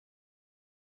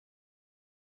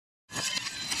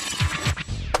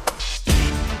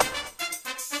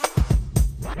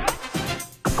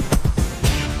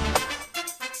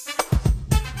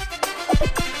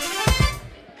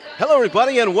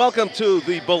everybody, and welcome to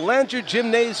the Belanger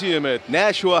Gymnasium at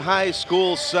Nashua High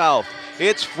School South.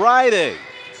 It's Friday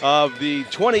of the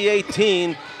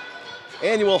 2018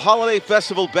 Annual Holiday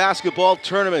Festival Basketball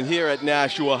Tournament here at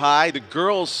Nashua High. The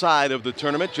girls' side of the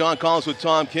tournament. John Collins with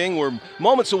Tom King. We're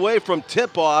moments away from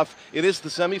tip-off. It is the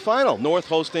semifinal. North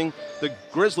hosting the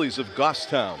Grizzlies of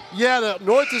Goffstown. Yeah, the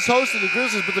North is hosting the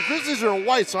Grizzlies, but the Grizzlies are in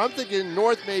white, so I'm thinking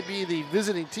North may be the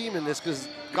visiting team in this because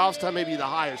Goffstown may be the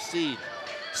higher seed.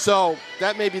 So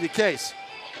that may be the case.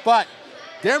 But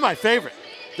they're my favorite.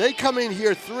 They come in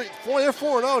here they're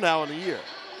 4-0 now in the year.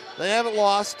 They haven't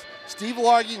lost. Steve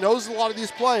Largy knows a lot of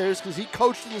these players because he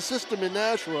coached in the system in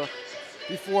Nashua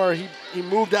before he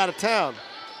moved out of town.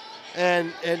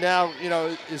 And now,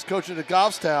 is coaching at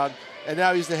Goffstown, and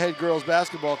now he's the head girls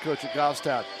basketball coach at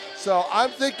Goffstown. So I'm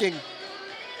thinking,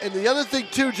 and the other thing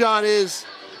too, John, is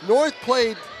North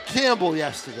played Campbell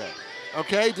yesterday,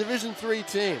 okay, Division III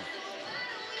team.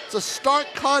 It's a stark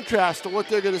contrast to what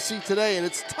they're going to see today, and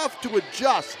it's tough to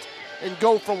adjust and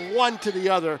go from one to the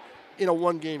other in a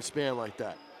one-game span like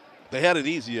that. They had it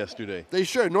easy yesterday. They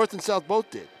sure, North and South both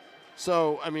did.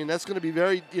 So, I mean, that's going to be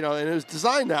very, and it was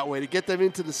designed that way to get them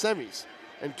into the semis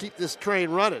and keep this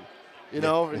train running,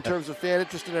 in terms of fan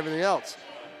interest and everything else.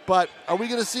 But are we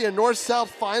going to see a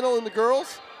North-South final in the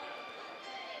girls?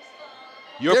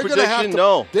 Your prediction,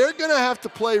 no. They're going to have to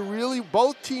play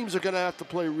both teams are going to have to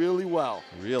play really well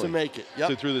to make it.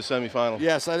 Yep. Through the semifinal?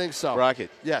 Yes, I think so.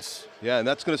 Rocket? Yes. Yeah, and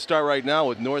that's going to start right now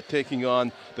with North taking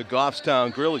on the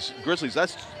Goffstown Grizzlies.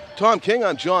 That's Tom King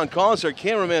on John Collins. Our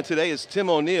cameraman today is Tim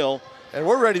O'Neill. And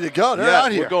we're ready to go. They're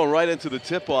out here. We're going right into the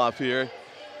tip-off here.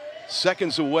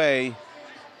 Seconds away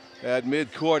at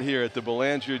midcourt here at the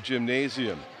Belanger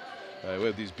Gymnasium. We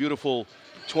have these beautiful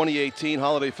 2018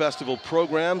 Holiday Festival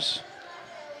programs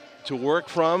to work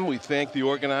from. We thank the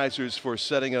organizers for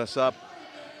setting us up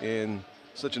in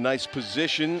such a nice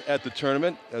position at the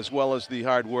tournament, as well as the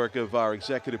hard work of our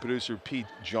executive producer, Pete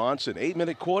Johnson.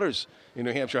 8-minute quarters in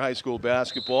New Hampshire high school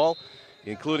basketball,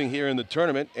 including here in the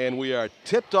tournament. And we are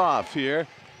tipped off here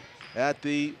at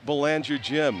the Belanger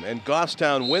Gym. And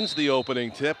Goffstown wins the opening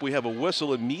tip. We have a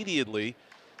whistle immediately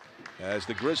as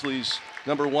the Grizzlies'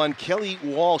 #1, Kelly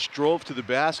Walsh, drove to the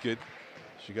basket.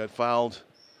 She got fouled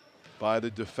by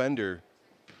the defender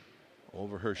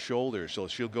over her shoulder, so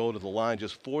she'll go to the line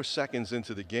just 4 seconds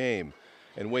into the game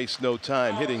and waste no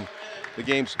time, hitting the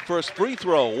game's first free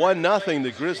throw. 1-0,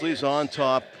 the Grizzlies on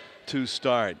top to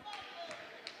start.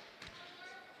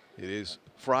 It is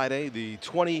Friday, the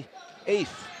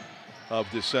 28th of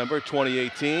December,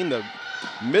 2018, the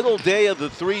middle day of the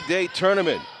three-day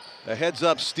tournament. A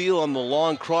heads-up steal on the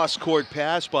long cross-court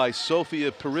pass by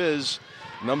Sophia Perez,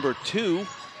 #2,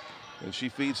 and she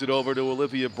feeds it over to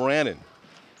Olivia Brannon.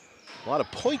 A lot of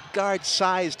point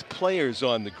guard-sized players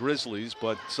on the Grizzlies,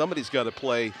 but somebody's got to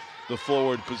play the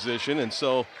forward position, and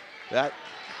so that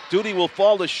duty will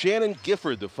fall to Shannon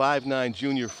Gifford, the 5'9"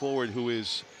 junior forward, who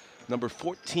is number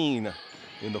 14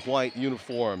 in the white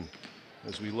uniform.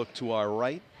 As we look to our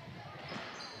right,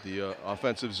 the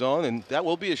offensive zone, and that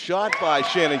will be a shot by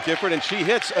Shannon Gifford, and she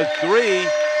hits a three.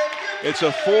 It's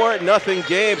a 4-0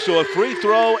 game, so a free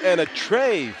throw and a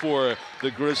tray for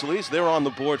the Grizzlies. They're on the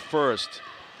board first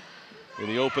in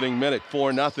the opening minute.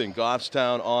 4-0,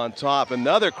 Goffstown on top.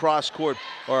 Another cross-court,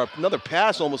 or another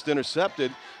pass almost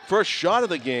intercepted. First shot of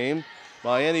the game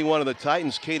by any one of the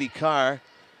Titans. Katie Carr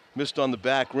missed on the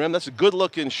back rim. That's a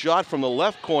good-looking shot from the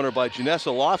left corner by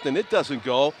Janessa Lofton. It doesn't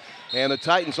go, and the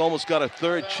Titans almost got a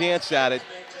third chance at it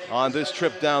on this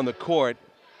trip down the court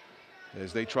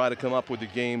as they try to come up with the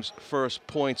game's first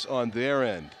points on their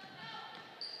end.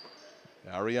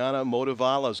 Ariana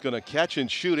Motivala is going to catch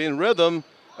and shoot in rhythm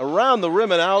around the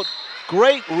rim and out.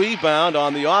 Great rebound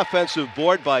on the offensive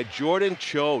board by Jordan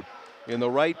Choate in the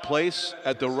right place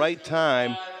at the right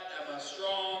time.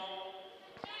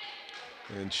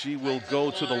 And she will go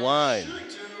to the line.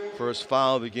 First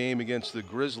foul of the game against the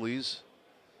Grizzlies.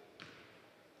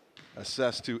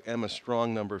 Assessed to Emma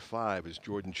Strong, #5, as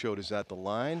Jordan Choate is at the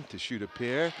line to shoot a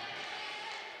pair.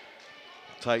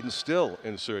 Titans still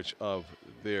in search of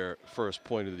their first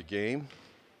point of the game.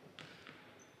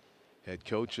 Head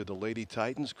coach of the Lady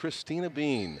Titans, Christina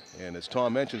Bean. And as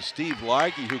Tom mentioned, Steve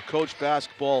Largy, who coached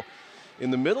basketball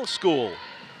in the middle school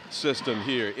system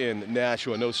here in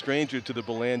Nashua. No stranger to the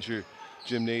Belanger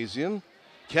Gymnasium.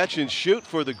 Catch and shoot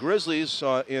for the Grizzlies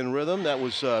in rhythm. That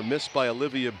was missed by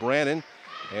Olivia Brannon.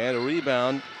 And a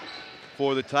rebound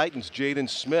for the Titans, Jaden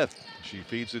Smith. She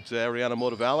feeds it to Ariana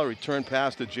Motivala. Return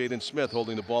pass to Jaden Smith,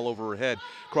 holding the ball over her head.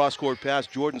 Cross-court pass,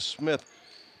 Jordan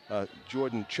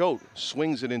Choate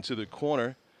swings it into the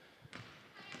corner.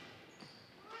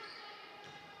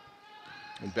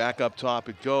 And back up top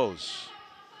it goes.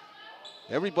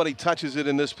 Everybody touches it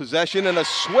in this possession, and a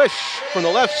swish from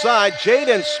the left side.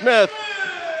 Jaden Smith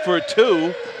for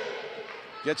 2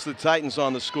 gets the Titans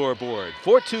on the scoreboard.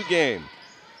 4-2 game.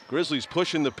 Grizzlies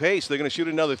pushing the pace. They're going to shoot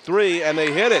another 3, and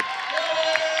they hit it.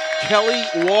 Kelly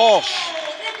Walsh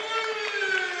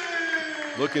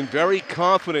looking very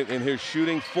confident in his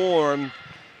shooting form.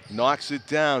 Knocks it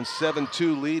down.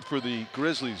 7-2 lead for the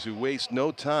Grizzlies, who waste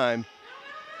no time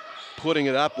putting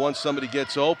it up once somebody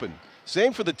gets open.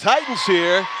 Same for the Titans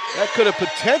here. That could have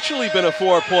potentially been a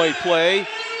 4-point play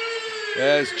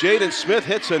as Jaden Smith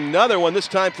hits another one, this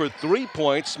time for 3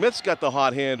 points. Smith's got the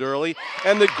hot hand early,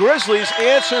 and the Grizzlies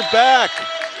answer back.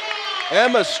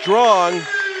 Emma Strong,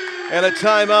 and a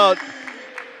timeout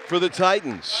for the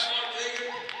Titans.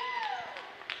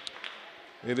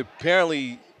 It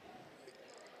apparently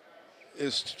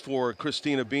is for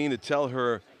Christina Bean to tell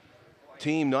her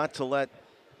team not to let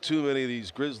too many of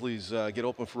these Grizzlies get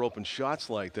open for open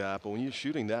shots like that, but when you're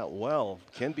shooting that well,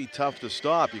 it can be tough to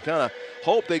stop. You kind of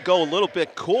hope they go a little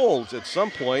bit cold at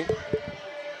some point.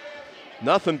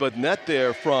 Nothing but net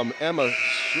there from Emma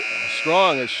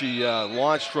Strong as she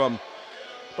launched from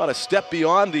about a step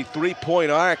beyond the 3-point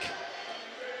arc.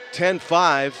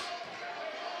 10-5.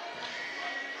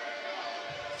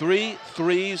 3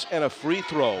 threes and a free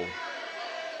throw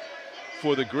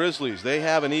for the Grizzlies. They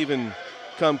haven't even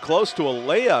come close to a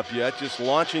layup yet, just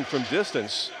launching from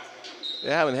distance.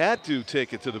 They haven't had to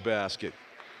take it to the basket,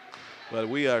 but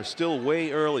we are still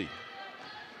way early.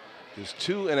 Just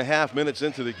 2.5 minutes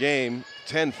into the game.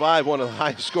 10-5, one of the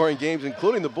highest scoring games,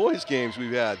 including the boys' games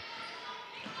we've had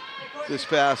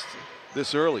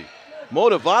this early.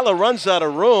 Motivala runs out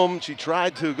of room. She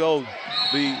tried to go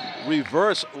the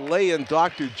reverse lay-in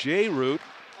Dr. J route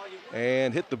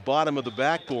and hit the bottom of the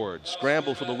backboard.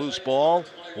 Scramble for the loose ball,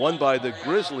 won by the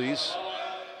Grizzlies.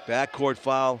 Backcourt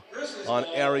foul on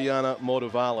Ariana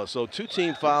Motivala. So 2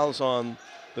 team fouls on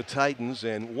the Titans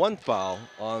and 1 foul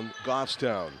on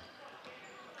Goffstown.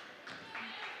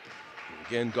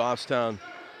 Again, Goffstown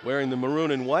wearing the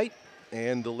maroon and white,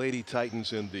 and the Lady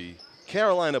Titans in the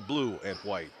Carolina blue and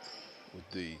white with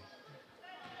the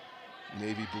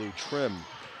navy blue trim.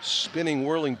 Spinning,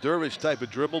 whirling dervish type of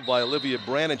dribble by Olivia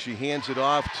Brannon. She hands it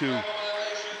off to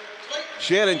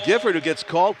Shannon Gifford, who gets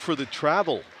called for the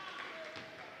travel.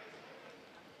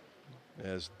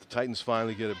 As the Titans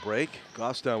finally get a break.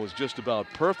 Goffstown was just about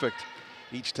perfect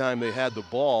each time they had the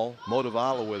ball.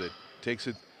 Motivala with it. Takes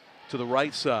it to the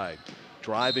right side.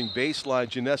 Driving baseline,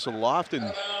 Janessa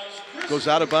Lofton goes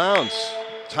out of bounds.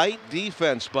 Tight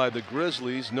defense by the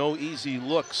Grizzlies. No easy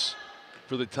looks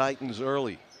for the Titans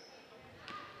early.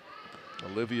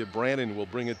 Olivia Brannon will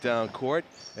bring it down court.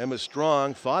 Emma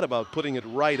Strong thought about putting it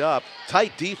right up.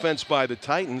 Tight defense by the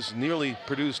Titans, nearly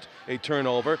produced a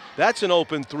turnover. That's an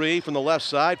open 3 from the left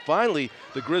side. Finally,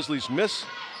 the Grizzlies miss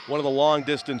one of the long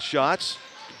distance shots.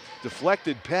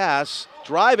 Deflected pass,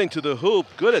 driving to the hoop.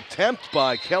 Good attempt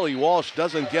by Kelly Walsh,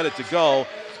 doesn't get it to go.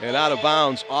 And out of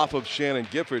bounds off of Shannon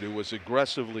Gifford, who was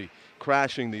aggressively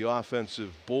crashing the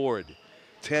offensive board.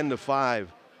 10-5.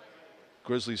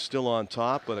 Grizzlies still on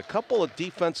top, but a couple of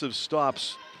defensive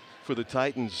stops for the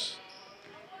Titans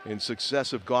in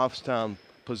successive Goffstown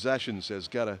possessions has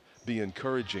got to be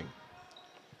encouraging.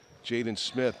 Jaden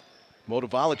Smith.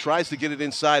 Motivala tries to get it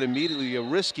inside immediately, a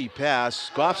risky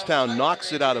pass. Goffstown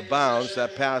knocks it out of bounds.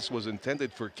 That pass was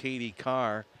intended for Katie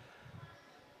Carr,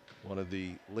 one of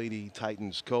the Lady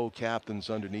Titans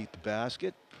co-captains underneath the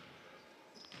basket.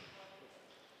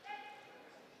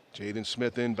 Jaden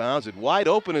Smith inbounds it. Wide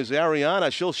open is Ariana.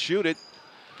 She'll shoot it.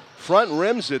 Front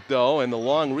rims it, though, and the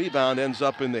long rebound ends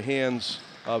up in the hands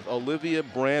of Olivia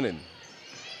Brannon.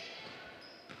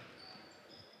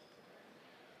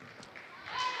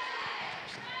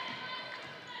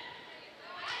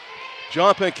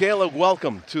 John Pankala,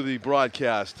 welcome to the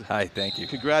broadcast. Hi, thank you.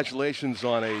 Congratulations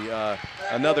on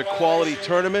another quality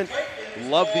tournament.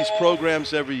 Love these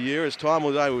programs every year. As Tom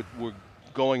and I were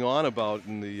going on about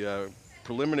in the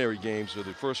preliminary games or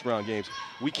the first round games,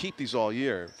 we keep these all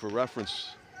year for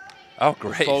reference. Oh,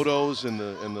 great. The photos and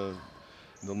the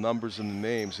numbers and the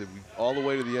names all the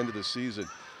way to the end of the season.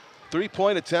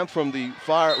 3-point attempt from the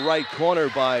far right corner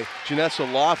by Janessa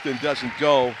Lofton doesn't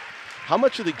go. How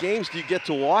much of the games do you get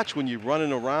to watch when you're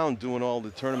running around doing all the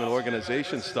tournament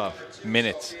organization stuff?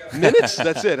 Minutes. Minutes?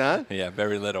 That's it, huh? Yeah,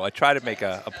 very little. I try to make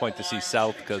a point to see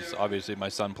South because obviously my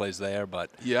son plays there, but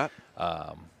yeah.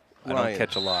 I don't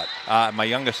catch a lot. My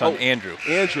youngest son, Andrew.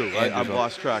 Andrew. I've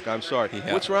lost track. I'm sorry.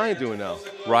 Yeah. What's Ryan doing now?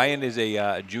 Ryan is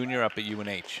a junior up at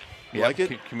UNH. Like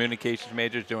it? Communications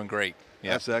major, is doing great.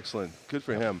 Yep. That's excellent. Good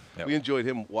for him. Yep. We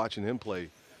enjoyed watching him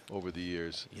play over the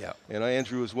years. Yeah. And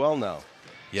Andrew as well now.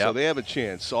 Yeah. So they have a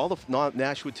chance. All the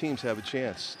Nashua teams have a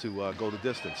chance to go the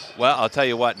distance. Well, I'll tell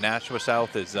you what, Nashua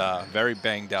South is very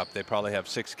banged up. They probably have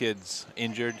 6 kids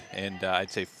injured, and I'd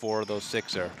say 4 of those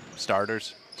 6 are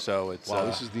starters. So it's wow,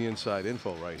 this is the inside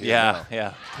info right here. Yeah, now.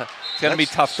 yeah. It's going to be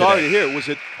tough Sorry today. to hear. Was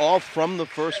it all from the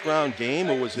first round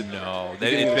game, or was it? No,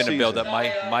 it's been a build-up.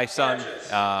 My son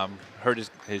hurt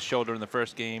his shoulder in the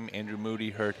first game. Andrew Moody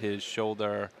hurt his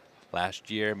shoulder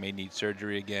last year, may need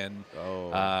surgery again.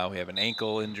 Oh. We have an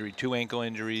ankle injury, 2 ankle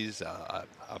injuries, a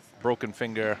broken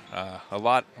finger, a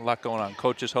lot going on.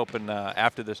 Coach is hoping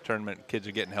after this tournament, kids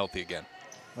are getting healthy again.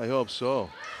 I hope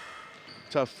so.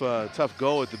 Tough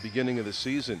go at the beginning of the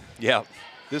season. Yeah.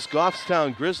 This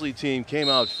Goffstown Grizzly team came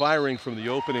out firing from the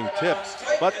opening tip,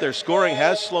 but their scoring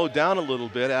has slowed down a little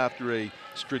bit after a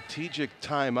strategic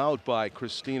timeout by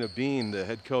Christina Bean, the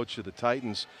head coach of the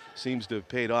Titans. Seems to have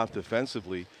paid off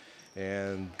defensively,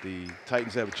 and the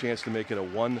Titans have a chance to make it a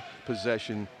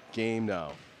 1-possession game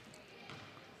now.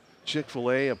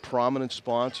 Chick-fil-A, a prominent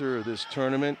sponsor of this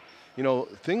tournament. You know,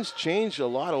 things change a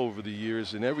lot over the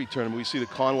years in every tournament. We see the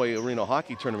Conway Arena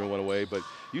hockey tournament went away, but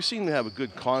you seem to have a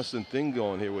good constant thing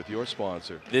going here with your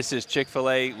sponsor. This is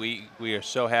Chick-fil-A. We are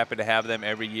so happy to have them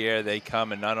every year. They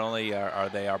come, and not only are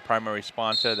they our primary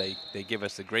sponsor, they give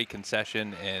us a great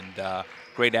concession and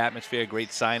great atmosphere, great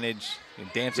signage,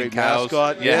 and dancing great cows.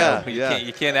 Mascot. Yeah.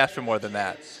 You can't ask for more than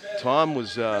that. Tom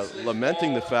was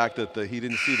lamenting the fact that he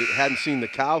hadn't seen the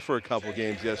cow for a couple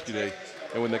games yesterday.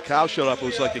 And when the cow showed up, it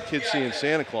was like a kid seeing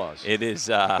Santa Claus. It is.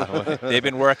 They've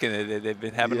been working it. They've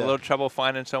been having a little trouble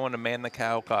finding someone to man the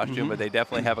cow costume, but they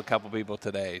definitely have a couple people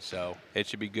today. So it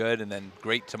should be good, and then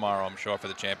great tomorrow, I'm sure, for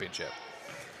the championship.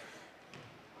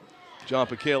 John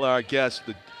Picala, our guest,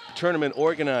 the tournament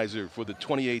organizer for the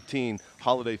 2018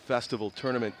 Holiday Festival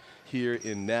Tournament here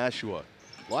in Nashua.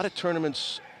 A lot of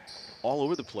tournaments all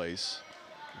over the place.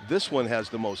 This one has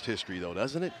the most history, though,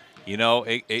 doesn't it? You know,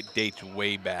 it dates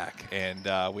way back, and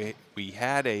we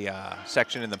had a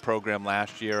section in the program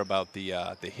last year about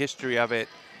the history of it,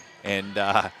 and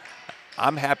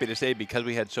I'm happy to say because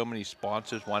we had so many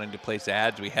sponsors wanting to place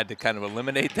ads, we had to kind of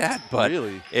eliminate that. But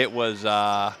really? It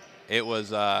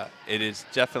is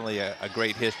definitely a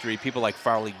great history. People like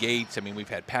Farley Gates. I mean, we've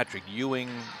had Patrick Ewing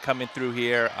coming through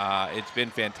here. It's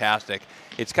been fantastic.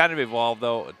 It's kind of evolved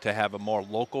though to have a more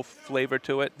local flavor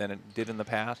to it than it did in the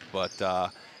past,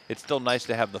 but. It's still nice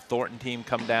to have the Thornton team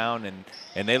come down,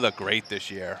 and they look great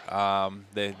this year.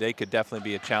 They could definitely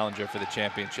be a challenger for the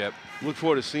championship. Look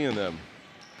forward to seeing them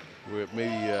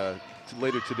maybe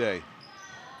later today.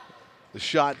 The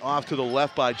shot off to the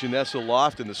left by Janessa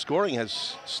Loft, and the scoring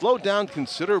has slowed down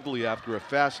considerably after a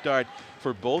fast start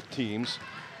for both teams.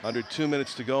 Under 2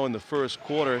 minutes to go in the first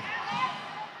quarter,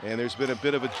 and there's been a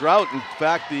bit of a drought. In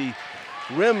fact, the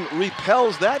rim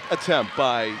repels that attempt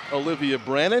by Olivia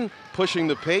Brannon. Pushing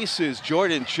the pace is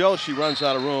Jordan Cho. She runs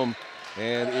out of room,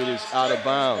 and it is out of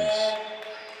bounds.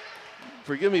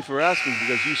 Forgive me for asking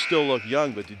because you still look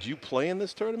young, but did you play in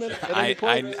this tournament at any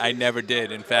point? I never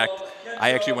did. In fact,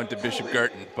 I actually went to Bishop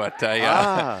Girton, but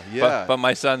but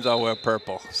my sons all wear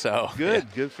purple. So good,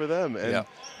 good for them. And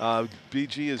yeah.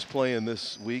 BG is playing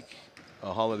this week,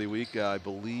 a holiday week, I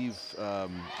believe. Oh,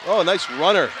 a nice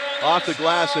runner off the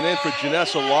glass and in for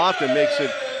Janessa Loft, and makes it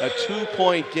a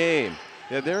 2-point game.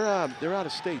 Yeah, they're out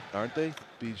of state, aren't they,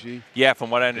 BG? Yeah, from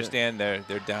what I understand, they're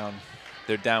down.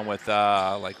 They're down with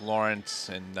like Lawrence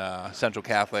and Central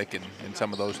Catholic and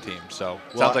some of those teams. So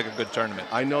sounds like a good tournament.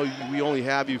 I know we only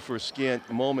have you for scant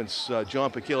moments.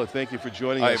 John Picala, thank you for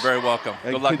joining us. You're very welcome.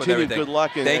 And good luck with everything. Good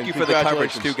luck and thank you for the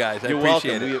coverage too, guys. You're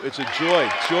appreciate welcome. it. It's a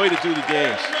joy to do the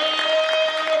games.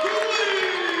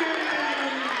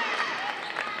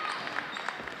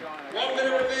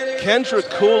 Kendra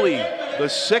Cooley, the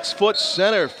 6-foot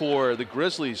center for the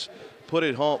Grizzlies, puts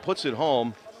it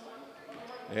home,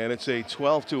 and it's a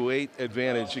 12-8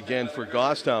 advantage again for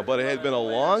Goffstown. But it had been a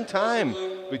long time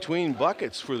between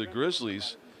buckets for the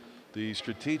Grizzlies. The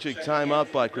strategic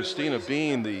timeout by Christina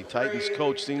Bean, the Titans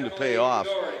coach, seemed to pay off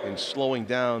in slowing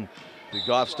down the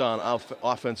Goffstown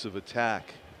offensive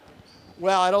attack.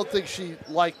 Well, I don't think she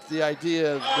liked the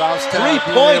idea of Goffstown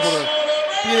 3 points.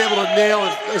 being able to nail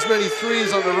as many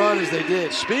threes on the run as they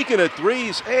did. Speaking of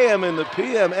threes, AM and the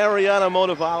PM, Ariana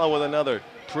Motivala with another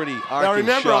pretty arcing shot. Now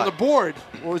remember, on the board,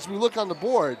 or as we look on the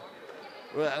board,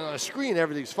 well, on the screen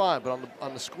everything's fine, but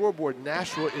on the scoreboard,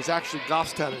 Nashua is actually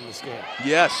Goffstown in this game.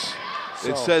 Yes. So,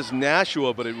 it says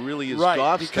Nashua, but it really is right,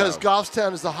 Goffstown. because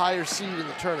Goffstown is the higher seed in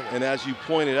the tournament. And as you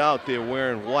pointed out, they're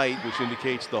wearing white, which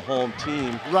indicates the home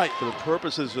team. Right. For the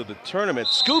purposes of the tournament.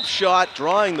 Scoop shot,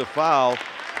 drawing the foul,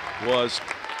 was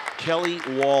Kelly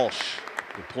Walsh.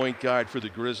 the point guard for the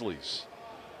Grizzlies.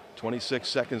 26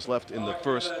 seconds left in the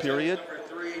first period.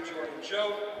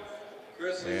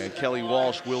 And Kelly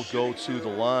Walsh will go to the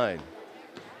line.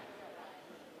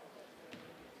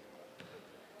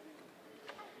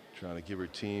 Trying to give her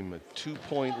team a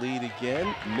 2-point lead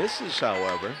again. Misses,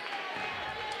 however.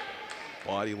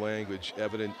 Body language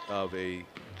evident of a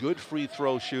good free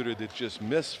throw shooter that just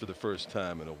missed for the first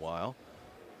time in a while.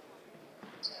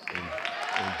 And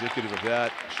indicative of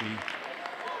that, she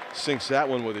sinks that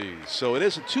one with ease. So it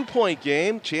is a 2-point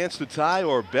game. Chance to tie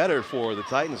or better for the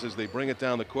Titans as they bring it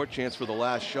down the court. Chance for the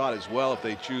last shot as well if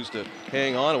they choose to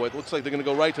hang on to it. Looks like they're going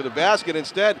to go right to the basket.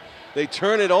 Instead, they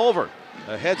turn it over.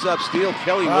 A heads-up steal.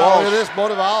 Kelly Walsh. Look at this,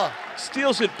 Motivala.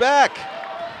 Steals it back.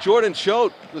 Jordan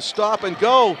Choate, the stop and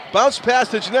go. Bounce pass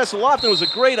to Janessa Lofton was a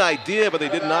great idea, but they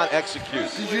did not execute.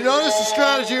 Did you notice the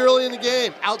strategy early in the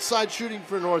game? Outside shooting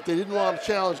for North. They didn't want to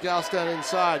challenge Goffstown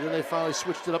inside. Then they finally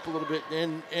switched it up a little bit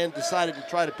and decided to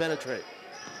try to penetrate.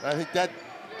 I think that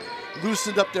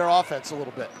loosened up their offense a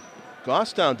little bit.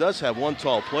 Goffstown does have one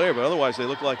tall player, but otherwise they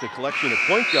look like a collection of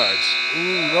point guards.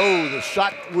 No, the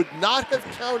shot would not have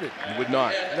counted. It would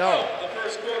not. No.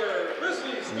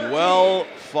 Well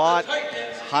fought,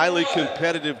 highly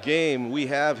competitive game we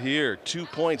have here. 2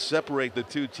 points separate the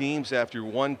two teams after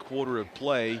 1 quarter of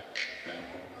play.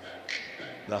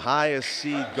 The highest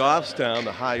seed, Goffstown,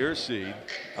 the higher seed,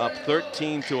 up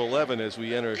 13-11 as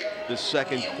we enter the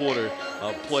second quarter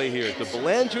of play here at the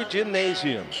Belanger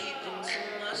Gymnasium.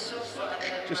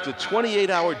 Just a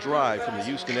 28-hour drive from the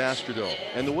Houston Astrodome.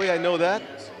 And the way I know that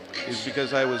is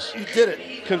because I was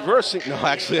conversing. No,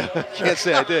 actually, I can't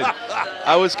say I did.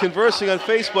 I was conversing on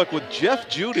Facebook with Jeff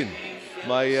Juden,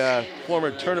 my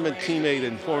former tournament teammate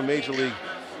and former Major League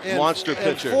monster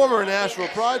pitcher. And former Nashua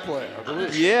Pride player, I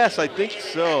believe. Yes, I think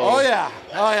so. Oh, yeah.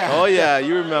 Oh, yeah. Oh, yeah,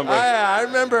 you remember. Oh, yeah, I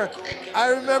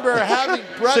remember having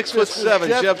breakfast 6'7",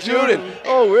 with Jeff Juden.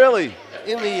 Oh, really?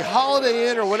 In the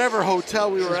Holiday Inn or whatever hotel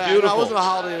we were at. Beautiful. No, it wasn't a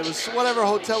Holiday Inn. It was whatever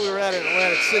hotel we were at in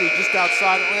Atlantic City, just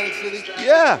outside Atlantic City.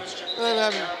 Yeah.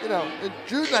 And and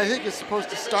Juden, I think, is supposed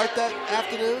to start that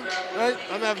afternoon, right?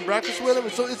 I'm having breakfast with him,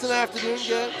 so it's an afternoon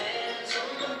game.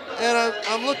 And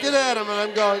I'm looking at him, and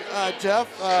I'm going, Jeff,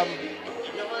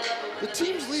 the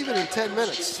team's leaving in 10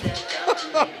 minutes.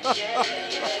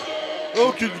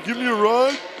 Oh, can you give me a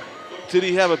ride? Did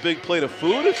he have a big plate of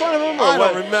food in front of him? Or I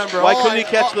don't remember. Why couldn't he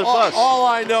catch the bus? All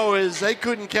I know is they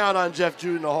couldn't count on Jeff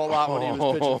Juden a whole lot when he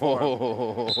was pitching for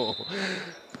him.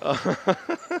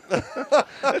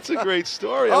 That's a great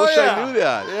story. I wish I knew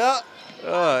that. Yeah.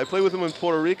 I played with him in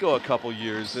Puerto Rico a couple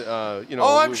years.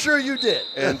 I'm sure you did.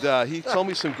 And he told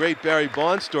me some great Barry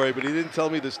Bonds story, but he didn't tell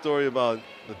me the story about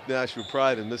the Nashua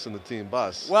Pride and missing the team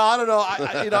bus. Well, I don't know. I'm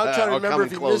trying to remember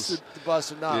if he close. missed the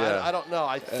bus or not. Yeah. I don't know.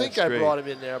 I think I brought him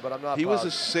in there, but I'm not He positive.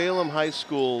 was a Salem High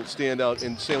School standout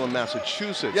in Salem,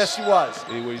 Massachusetts. Yes, he was.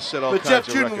 He set all but kinds Jeff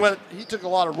of Juden records. he took a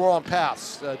lot of wrong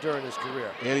paths during his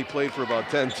career. And he played for about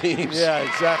 10 teams. Yeah,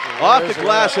 exactly. Off the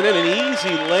glass and in, an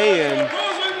easy lay-in.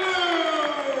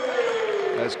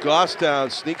 As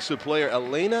Goffstown sneaks the player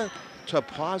Elena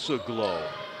Tapazoglu.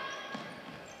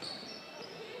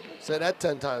 Say that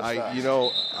 10 times fast.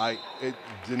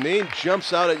 The name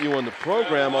jumps out at you on the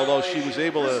program, although she was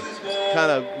able to kind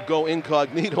of go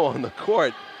incognito on the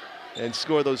court and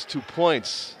score those 2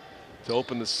 points to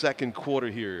open the second quarter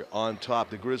here on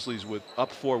top. The Grizzlies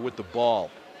up 4 with the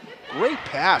ball. Great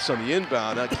pass on the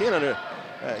inbound. I can't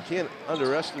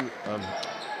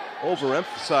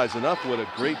overemphasize enough what a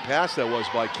great pass that was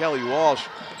by Kelly Walsh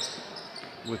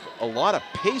with a lot of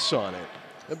pace on it.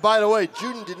 And by the way,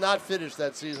 Juden did not finish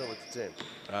that season with the team.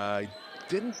 I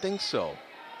didn't think so.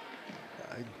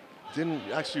 I didn't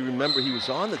actually remember he was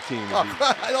on the team.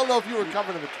 I don't know if you were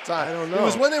covering him at the time. I don't know. It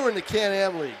was when they were in the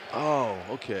Can-Am League. Oh,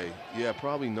 okay. Yeah,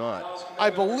 probably not. I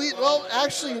believe, well,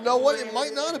 actually, you know what? It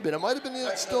might not have been. It might have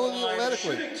been still in the Atlantic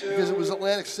League because it was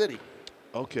Atlantic City.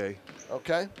 Okay.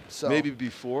 Okay. So maybe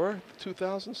before the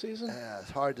 2000 season? Yeah,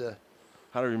 it's hard to.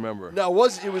 How do you remember? No, it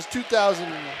was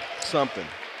 2000 something.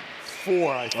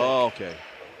 4, I think. Oh, okay.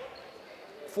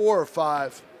 4 or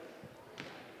 5.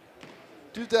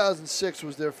 2006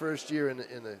 was their first year in the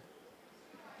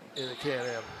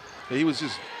Can-Am. He was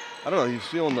just, I don't know, he was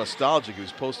feeling nostalgic. He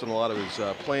was posting a lot of his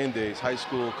playing days, high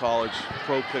school, college,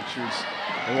 pro pictures,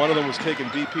 and one of them was taking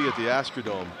BP at the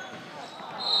Astrodome.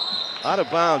 Out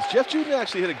of bounds. Jeff Juden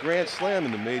actually hit a grand slam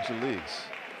in the major leagues.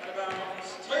 Out of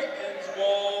bounds, Titans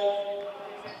ball.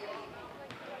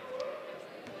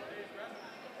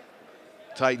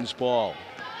 Titans ball.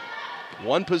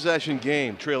 1 possession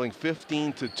game, trailing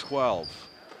 15-12.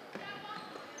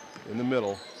 In the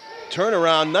middle.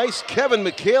 Turnaround, nice Kevin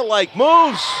McHale-like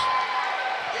moves.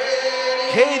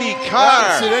 Katie See,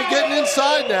 Carr. they're getting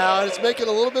inside now, and it's making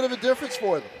a little bit of a difference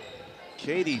for them.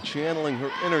 Katie channeling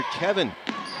her inner Kevin.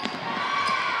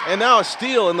 And now a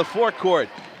steal in the forecourt.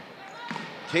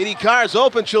 Katie Carr's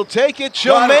open. She'll take it.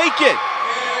 She'll Got it. make it.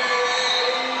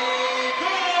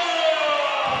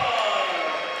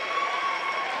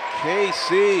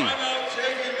 KC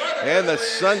and the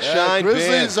Sunshine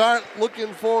Grizzlies Band. aren't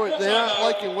looking forward. They're not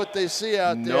liking what they see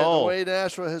out there, No. the way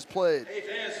Nashua has played.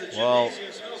 Well,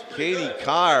 Katie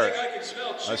Carr,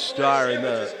 a star in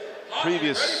the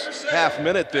previous half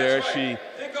minute there. She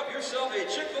Pick up yourself a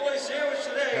Chick-fil-A sandwich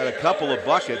today. had a couple of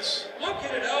buckets.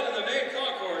 Located out in the main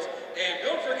concourse. And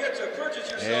don't forget to purchase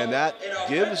yourself And that an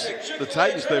gives authentic the Chick-fil-A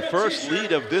Titans their tournament first t-shirt,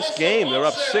 lead of this also game. They're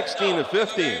up on sale 16 to out in the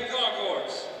 15. main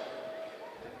concourse.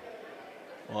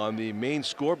 On the main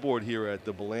scoreboard here at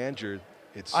the Belanger,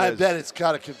 it says. I bet it's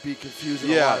got to be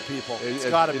confusing a lot of people. It's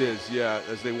got to be. It is, yeah.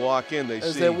 As they walk in, they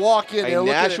As see they walk in, a they're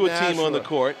looking at Nashua team on the Nashua.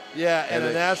 court. Yeah, and And a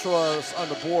they- Nashua is on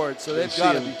the board, so They they've see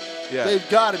got to him- be. yeah. They've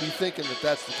got to be thinking that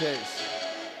that's the case.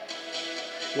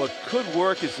 What could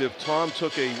work is if Tom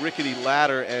took a rickety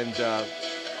ladder and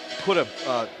put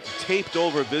a taped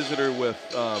over visitor with.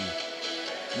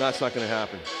 That's not going to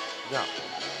happen. No.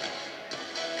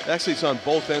 Actually, it's on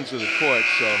both ends of the court,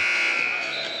 so.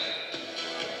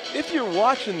 If you're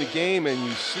watching the game and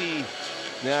you see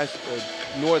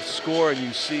North score and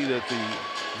you see that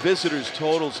the visitors'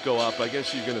 totals go up, I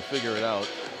guess you're going to figure it out.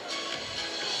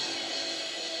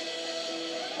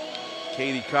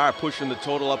 Katie Carr pushing the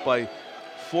total up by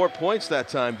 4 points that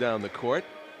time down the court.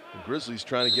 The Grizzlies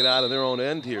trying to get out of their own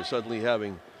end here, suddenly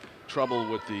having trouble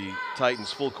with the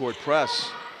Titans' full court press.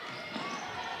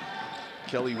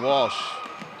 Kelly Walsh.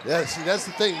 Yeah, see, that's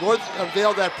the thing. North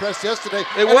unveiled that press yesterday. It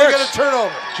and they works. got a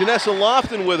turnover. Janessa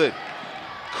Lofton with it.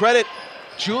 Credit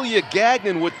Julia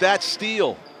Gagnon with that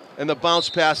steal. And the bounce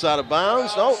pass out of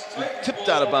bounds. No, tipped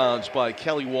out of bounds by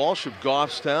Kelly Walsh of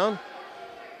Goffstown.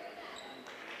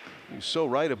 You're so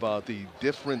right about the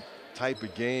different type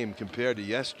of game compared to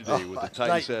yesterday with the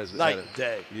Titans as night and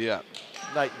day. Yeah.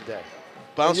 Night and day.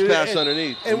 Bounce And you- pass and-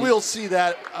 underneath. And we'll see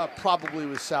that probably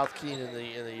with South Keene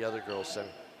in the other girls' center.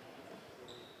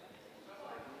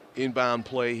 Inbound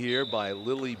play here by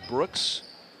Lily Brooks,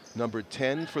 number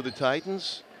 10 for the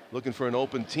Titans, looking for an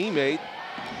open teammate,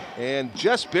 and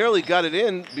just barely got it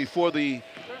in before the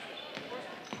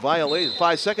violation,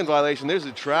 5-second violation. There's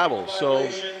the travel. So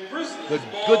the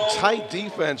good tight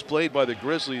defense played by the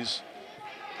Grizzlies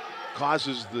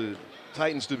causes the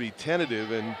Titans to be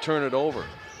tentative and turn it over.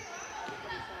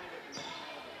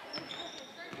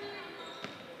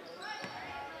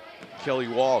 Kelly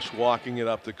Walsh walking it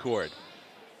up the court.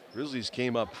 Grizzlies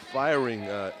came up firing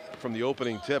from the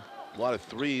opening tip. A lot of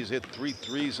threes, hit 3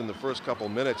 threes in the first couple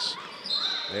minutes.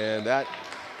 And that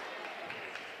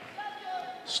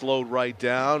slowed right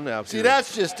down after. See,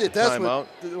 that's just it. That's timeout.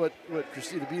 what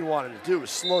Christina Bean wanted to do, was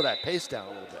slow that pace down a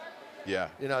little bit. Yeah.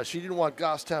 You know, she didn't want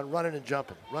Goffstown running and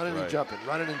jumping, running and Right. jumping,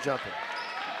 running and jumping.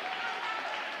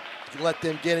 You let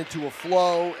them get into a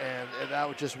flow, and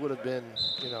that just would have been,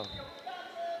 you know,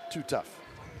 too tough.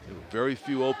 Very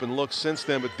few open looks since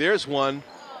then, but there's one.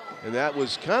 And that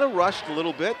was kind of rushed a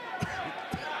little bit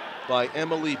by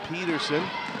Emily Peterson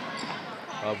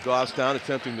of Goffstown,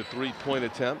 attempting the 3-point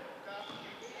attempt.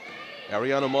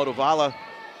 Ariana Motovala,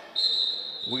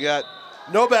 we got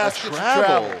No basket,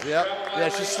 travel. travel. Yep. Yeah,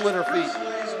 she slid her feet.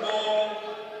 Grizzlies ball.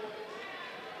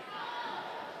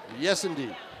 Yes,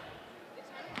 indeed.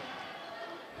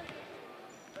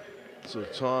 So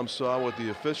Tom saw what the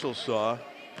official saw.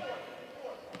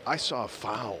 I saw a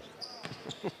foul.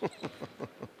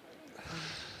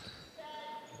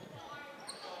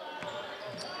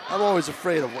 I'm always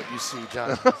afraid of what you see,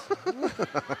 John.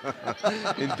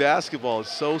 In basketball,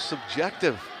 it's so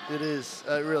subjective. It is.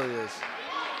 It really is.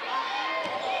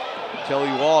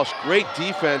 Kelly Walsh, great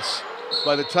defense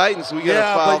by the Titans. We get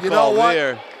Yeah, a foul but you know call what?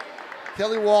 there.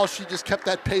 Kelly Walsh, she just kept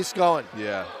that pace going. Yeah, You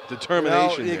know,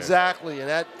 determination. there. exactly, and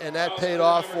that paid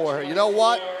off for her. You know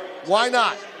what? Why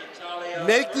not?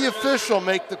 Make the official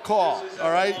make the call.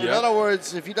 All right. In Yeah. other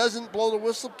words, if he doesn't blow the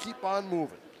whistle, keep on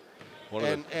moving One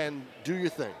of the and do your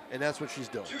thing, and that's what she's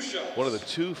doing. One of the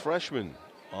 2 freshmen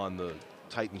on the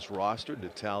Titans roster,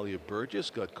 Natalia Burgess,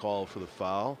 got called for the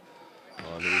foul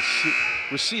on the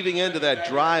receiving end of that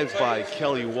drive by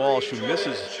Kelly Walsh, who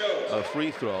misses a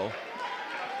free throw.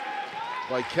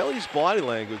 By Kelly's body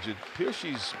language, it appears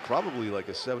she's probably like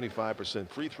a 75%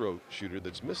 free throw shooter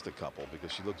that's missed a couple,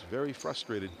 because she looks very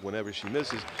frustrated whenever she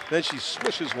misses. Then she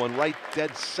swishes one right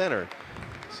dead center.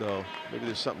 So maybe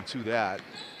there's something to that.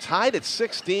 Tied at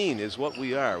 16 is what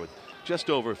we are, with Just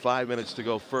over 5 minutes to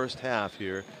go, first half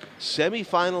here.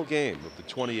 Semi-final game of the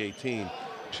 2018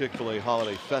 Chick-fil-A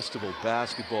Holiday Festival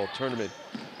Basketball Tournament,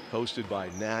 hosted by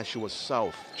Nashua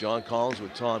South. John Collins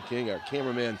with Tom King, our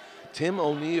cameraman Tim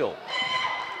O'Neill.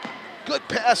 Good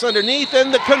pass underneath,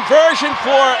 and the conversion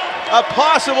for a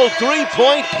possible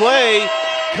three-point play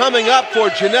coming up for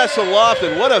Janessa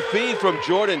Lofton. What a feed from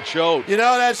Jordan Choate. You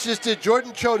know, that's just it.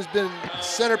 Jordan Choate has been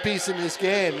centerpiece in this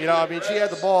game. You know, I mean, she had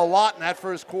the ball a lot in that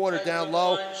first quarter down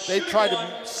low. They tried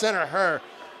to center her.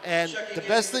 And the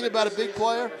best thing about a big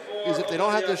player is if they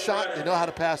don't have the shot, they know how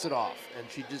to pass it off. And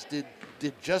she just did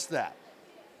just that.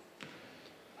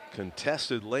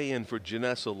 Contested lay-in for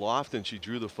Janessa Lofton. She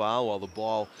drew the foul while the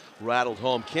ball rattled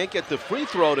home. Can't get the free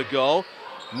throw to go.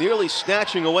 Nearly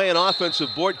snatching away an offensive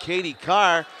board. Katie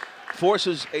Carr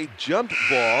forces a jump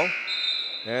ball,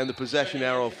 and the possession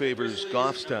arrow favors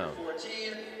Goffstown.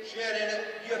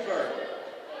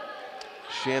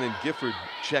 Shannon Gifford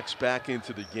checks back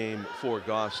into the game for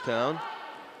Goffstown.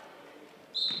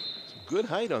 Some good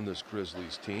height on this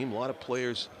Grizzlies team. A lot of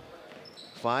players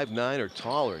 5'9" or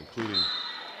taller, including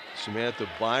Samantha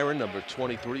Byron, number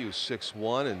 23, who's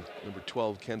 6'1", and number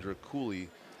 12, Kendra Cooley,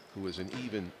 who is an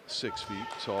even 6 feet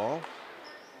tall.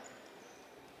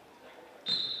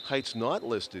 Height's not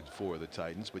listed for the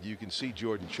Titans, but you can see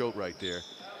Jordan Choate right there,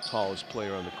 tallest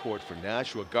player on the court for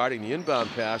Nashua, guarding the inbound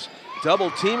pass,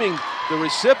 double teaming the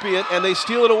recipient, and they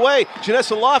steal it away.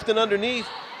 Janessa Lofton underneath,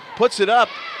 puts it up.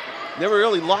 Never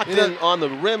really locked in on the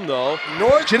rim, though.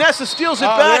 Janessa steals it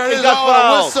back and got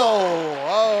fouled. Whistle.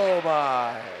 Oh,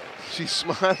 my. She's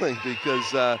smiling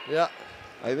because I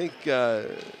think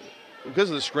because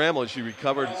of the scramble, she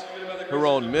recovered her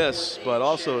own miss, but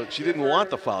also she didn't want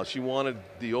the foul. She wanted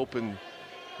the open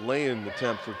lay-in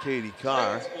attempt for Katie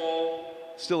Carr.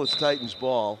 Still, it's Titans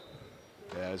ball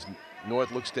as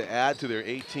North looks to add to their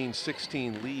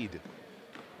 18-16 lead.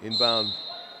 Inbound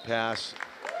pass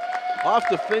off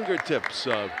the fingertips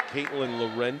of Caitlin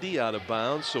Lorendi, out of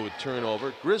bounds, so a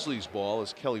turnover. Grizzlies ball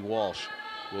as Kelly Walsh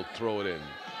will throw it in.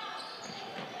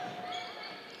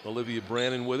 Olivia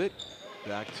Brannon with it.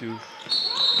 Back to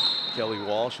Kelly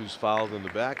Walsh, who's fouled in the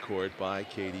backcourt by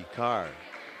Katie Carr.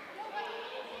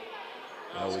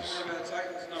 That was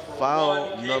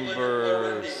foul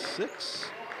number 6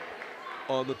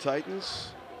 on the Titans.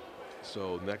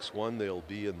 So next one, they'll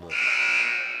be in the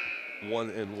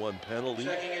 1-and-1 penalty.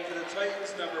 Checking in for the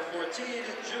Titans, number 14,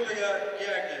 Julia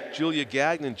Gagnon. Julia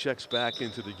Gagnon checks back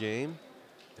into the game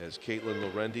as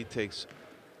Caitlin Lorendi takes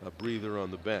a breather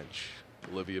on the bench.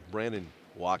 Olivia Brannon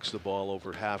walks the ball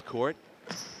over half court.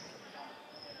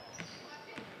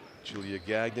 Julia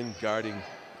Gagnon guarding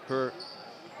her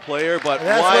player, but and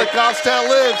that's where Goffstown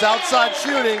lives, outside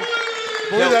shooting. I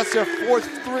believe that's their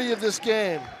 4th 3 of this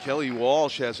game. Kelly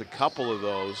Walsh has a couple of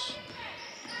those.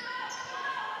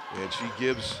 And she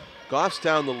gives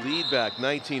Goffstown the lead back,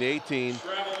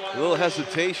 19-18. A little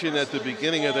hesitation at the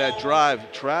beginning of that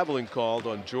drive. Traveling called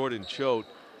on Jordan Choate.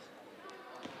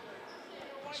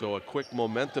 So a quick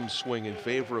momentum swing in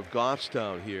favor of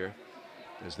Goffstown here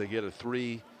as they get a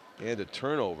 3 and a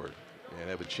turnover and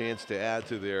have a chance to add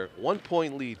to their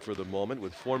 1-point lead for the moment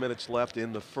with 4 minutes left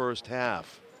in the first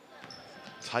half.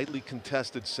 Tightly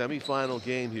contested semifinal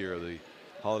game here, the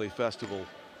Holiday Festival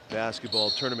Basketball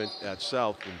Tournament at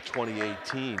South in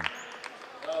 2018.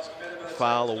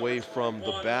 Foul away from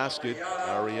the basket,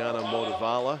 Ariana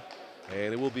Motivala.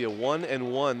 And it will be a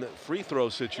 1-and-1 free throw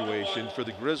situation for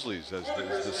the Grizzlies as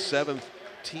the 7th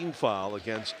team foul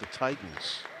against the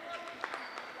Titans.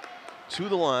 To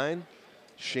the line,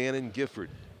 Shannon Gifford,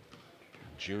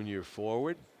 junior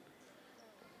forward.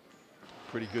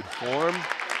 Pretty good form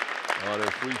on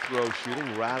her free throw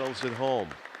shooting, rattles it home.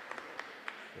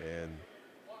 And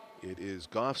it is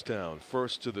Goffstown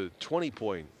first to the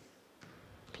 20-point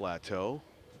plateau.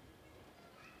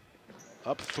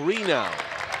 Up 3 now,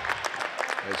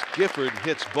 as Gifford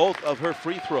hits both of her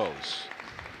free throws.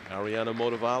 Ariana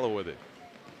Motivala with it.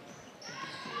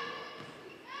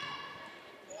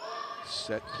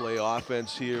 Set play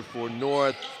offense here for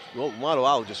North. Well,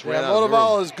 Motivala just ran out of room.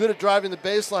 Motivala is good at driving the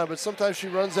baseline, but sometimes she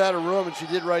runs out of room, and she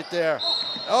did right there.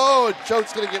 Oh, and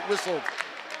Choate's going to get whistled.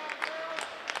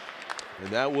 And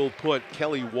that will put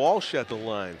Kelly Walsh at the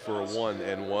line for a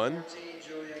 1-and-1.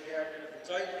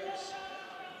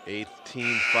 8th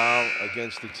team foul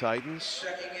against the Titans.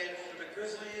 Checking in for the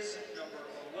Grizzlies, number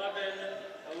 11,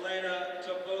 Elena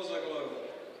Topozoglu.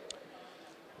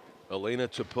 Elena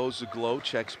Topozoglu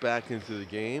checks back into the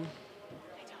game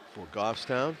for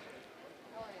Goffstown.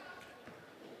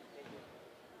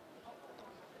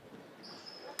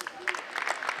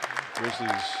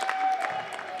 Grizzlies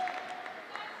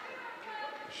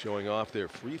showing off their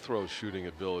free throw shooting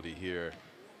ability here.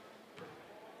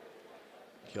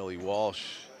 Kelly Walsh.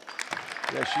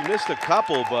 Yeah, she missed a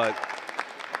couple, but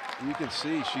you can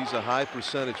see she's a high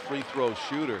percentage free throw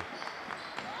shooter.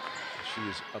 She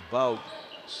is about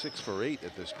 6 for 8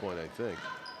 at this point, I think.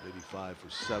 Maybe 5 for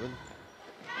 7.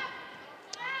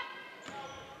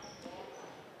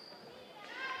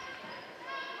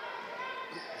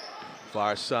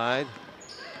 Far side.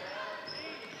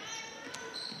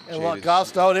 And look,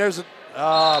 Goffstown, there's a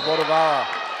Motivara.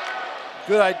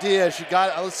 Good idea. She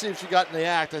got. Let's see if she got in the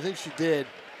act. I think she did.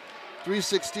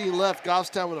 3:16 left.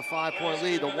 Goffstown with a 5-point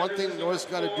lead. The one thing North's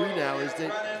got to do now is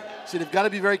they've got to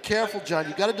be very careful, John.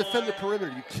 You got to defend the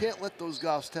perimeter. You can't let those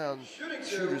Goffstown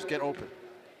shooters get open.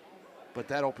 But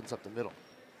that opens up the middle.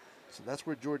 So that's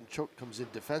where Jordan Choate comes in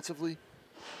defensively.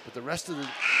 But the rest of the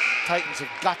Titans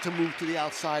have got to move to the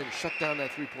outside and shut down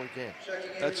that three-point game.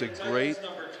 That's a great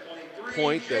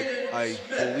point that I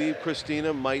believe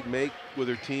Christina might make with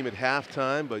her team at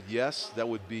halftime. But yes, that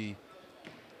would be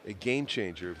a game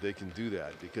changer if they can do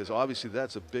that, because obviously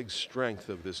that's a big strength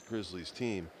of this Grizzlies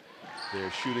team.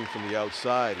 They're shooting from the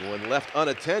outside. When left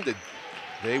unattended,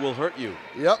 they will hurt you.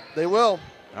 Yep, they will.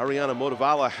 Ariana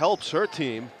Motivala helps her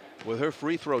team with her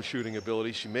free throw shooting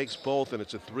ability. She makes both, and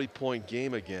it's a three-point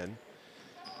game again.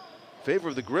 Favor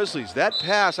of the Grizzlies. That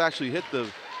pass actually hit the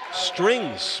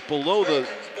strings below the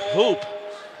hoop.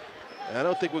 And I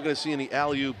don't think we're going to see any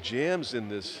alley-oop jams in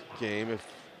this game.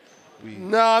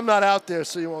 No, I'm not out there,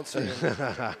 so you won't see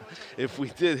it. If we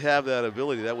did have that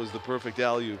ability, that was the perfect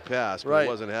alley-oop pass, but right. It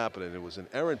wasn't happening. It was an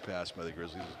errant pass by the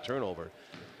Grizzlies, a turnover.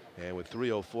 And with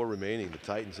 3:04 remaining, the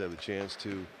Titans have a chance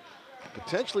to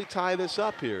potentially tie this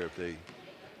up here if they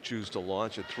choose to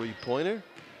launch a three-pointer,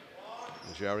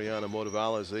 which Ariana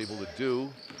Motivala is able to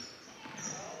do.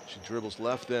 She dribbles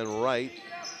left and right.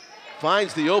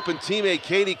 Finds the open teammate,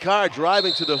 Katie Carr,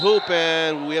 driving to the hoop,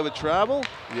 and we have a travel?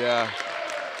 Yeah.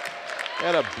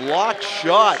 Had a blocked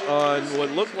shot on what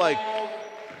looked like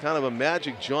kind of a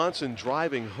Magic Johnson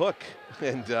driving hook,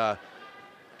 and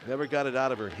never got it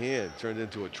out of her hand. Turned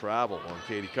into a travel on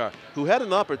Katie Carr, who had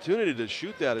an opportunity to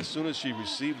shoot that as soon as she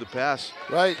received the pass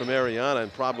from Ariana,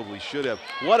 and probably should have.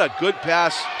 What a good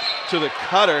pass to the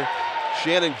cutter.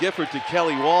 Shannon Gifford to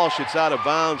Kelly Walsh. It's out of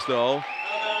bounds, though.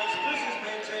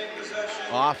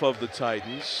 Off of the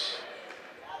Titans.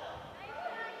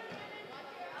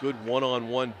 Good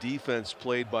one-on-one defense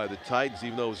played by the Titans,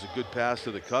 even though it was a good pass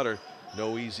to the cutter.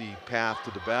 No easy path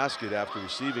to the basket after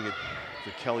receiving it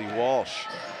to Kelly Walsh.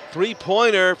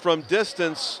 Three-pointer from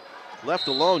distance, left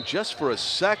alone just for a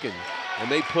second,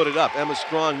 and they put it up. Emma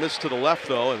Strong missed to the left,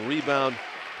 though, and rebound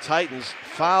Titans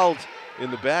fouled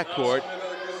in the backcourt,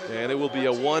 and it will be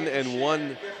a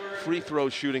 1-and-1 free throw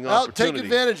shooting opportunity. Take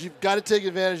advantage. You've got to take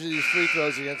advantage of these free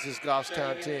throws against this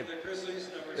Goffstown team.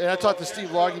 And I talked to Steve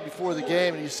Largy before the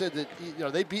game, and he said that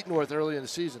they beat North early in the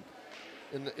season,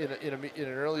 in an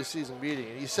early season meeting.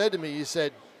 And he said to me, he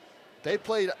said, they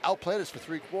outplayed us for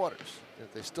 3 quarters, and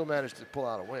they still managed to pull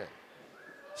out a win.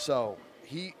 So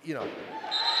he, as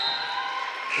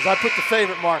I put the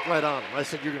favorite mark right on him, I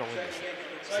said, you're going to win this.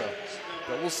 So,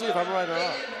 but we'll see if I'm right or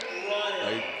not.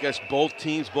 I guess both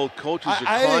teams, both coaches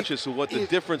are conscious of what the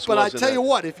difference was. But I tell you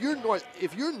what, if you're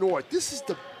North, this is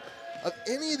of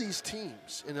any of these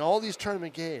teams in all these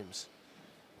tournament games,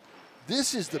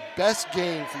 this is the best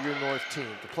game for your North team,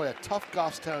 to play a tough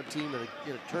Goffstown team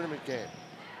in a tournament game.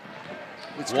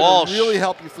 It's going to really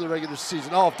help you for the regular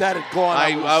season. Oh, if that had gone,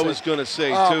 I was going to say,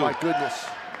 too. Oh, my goodness.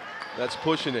 That's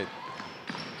pushing it.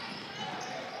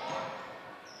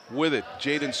 With it,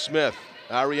 Jaden Smith,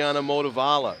 Ariana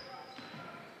Motivala.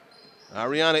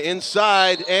 Ariana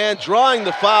inside and drawing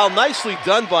the foul. Nicely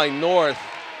done by North.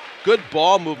 Good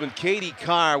ball movement. Katie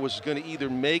Carr was going to either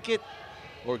make it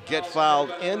or get fouled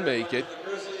and make it.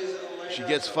 She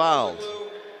gets fouled.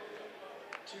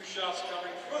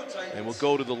 And we'll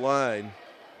go to the line.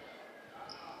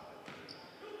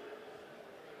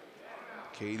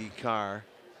 Katie Carr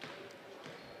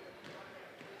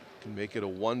can make it a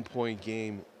 1-point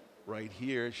game right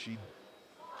here. She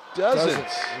doesn't.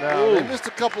 No, they missed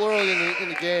a couple early in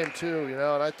the game too, and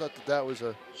I thought that was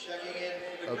a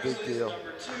big deal.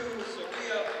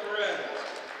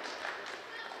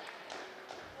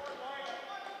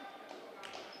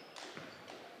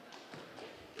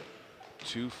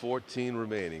 2:14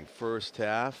 remaining, first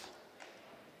half.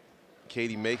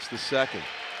 Katie makes the second.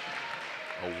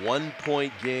 A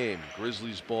 1-point game,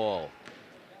 Grizzlies ball.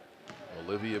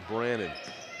 Olivia Brannon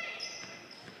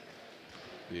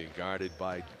being guarded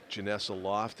by Janessa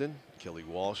Lofton. Kelly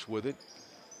Walsh with it.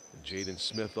 And Jaden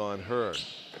Smith on her.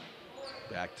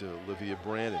 Back to Olivia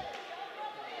Brannon.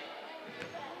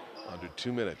 Under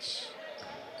 2 minutes.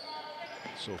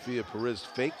 Sophia Perez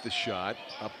faked the shot.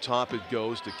 Up top it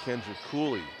goes to Kendra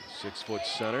Cooley, 6-foot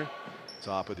center,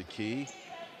 top of the key.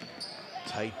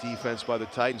 Tight defense by the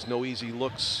Titans. No easy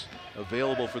looks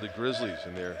available for the Grizzlies,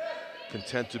 and they're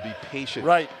content to be patient.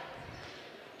 Right.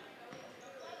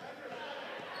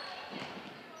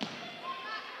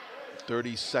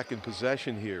 Thirty-second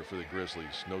possession here for the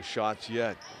Grizzlies. No shots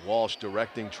yet. Walsh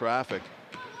directing traffic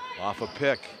off a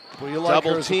pick. Well, you like her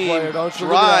double as a team, player, don't you?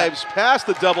 drives past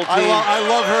the double team. I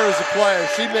love her as a player.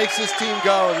 She makes this team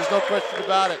go. There's no question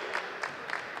about it.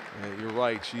 Yeah, you're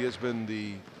right. She has been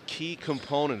the key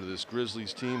component of this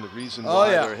Grizzlies team. The reason why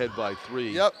they're ahead by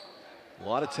 3. Yep. A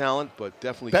lot of talent, but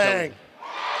definitely. Bang.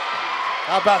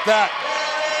 How about that?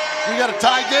 You got a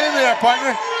tie game there,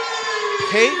 partner.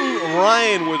 Peyton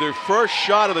Ryan with her first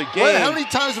shot of the game. Wait, how many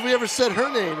times have we ever said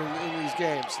her name in these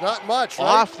games? Not much, right?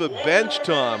 Off the bench,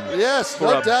 Tom. Yes, for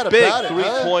no doubt big about it.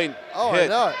 Three-point hit. I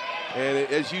know it.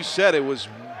 And as you said, it was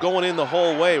going in the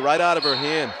whole way, right out of her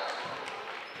hand.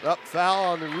 Up foul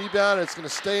on the rebound. It's going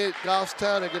to stay at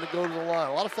Goffstown. They're going to go to the line.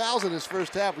 A lot of fouls in this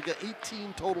first half. We got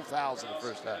 18 total fouls in the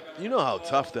first half. You know how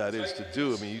tough that is to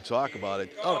do. I mean, you talk about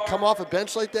it. Oh, to come off a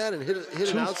bench like that and hit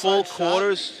an outside Two full shot?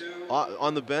 quarters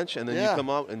on the bench, and then you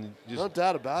come out and just no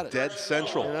doubt about it. Dead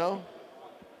central. You know?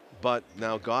 But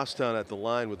now Goffstown at the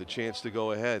line with a chance to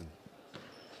go ahead.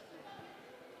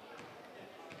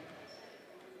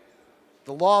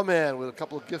 The lawman with a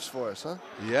couple of gifts for us, huh?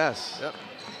 Yes. Yep.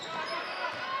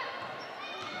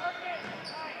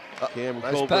 Cam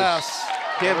Nice Culver's, pass.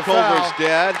 Cam Culver's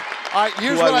dad. All right,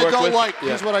 here's who what I work don't with. like. Yeah.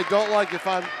 Here's what I don't like if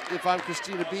I'm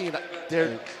Christina Bean.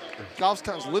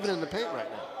 Goffstown's living in the paint right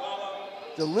now.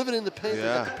 They're living in the paint. They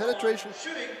got the penetration.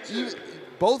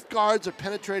 Both guards are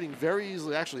penetrating very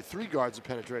easily. Actually, 3 guards are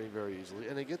penetrating very easily,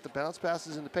 and they get the bounce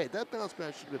passes in the paint. That bounce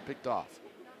pass should have been picked off.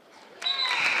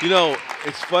 You know,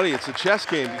 it's funny. It's a chess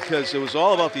game because it was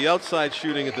all about the outside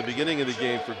shooting at the beginning of the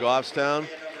game for Goffstown,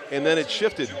 and then it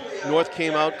shifted. North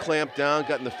came out, clamped down,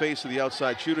 got in the face of the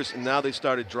outside shooters, and now they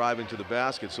started driving to the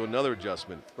basket. So another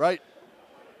adjustment. Right.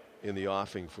 In the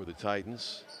offing for the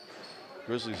Titans.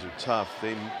 Grizzlies are tough.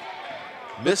 They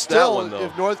missed Still, that one, though.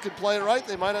 if North could play it right,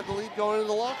 they might have the lead going into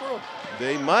the locker room.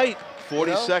 They might.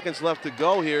 40 You know? seconds left to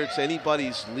go here. It's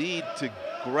anybody's lead to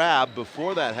grab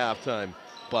before that halftime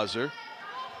buzzer.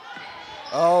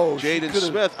 Oh, Jaden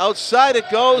Smith. Outside it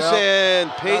goes, and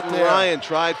Peyton there. Ryan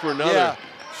tried for another. Yeah,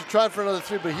 she tried for another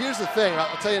 3, but here's the thing.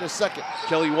 I'll tell you in a second.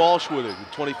 Kelly Walsh with it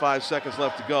with 25 seconds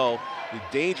left to go. The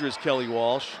dangerous Kelly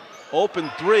Walsh. Open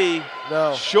 3.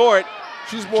 No. Short.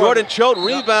 She's more Jordan Choate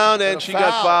rebound, and she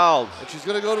got fouled. And she's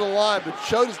going to go to the line, but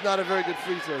Choate is not a very good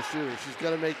free throw shooter. She's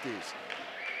going to make these.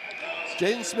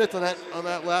 Jaden Smith on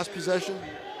that last possession.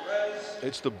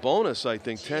 It's the bonus, I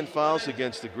think. 10 fouls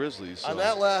against the Grizzlies. So. On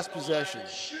that last possession,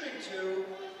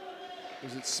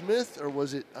 was it Smith or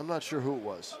was it, I'm not sure who it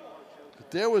was,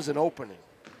 but there was an opening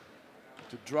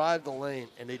to drive the lane,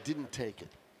 and they didn't take it.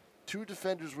 2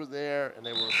 defenders were there, and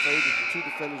they were afraid that the 2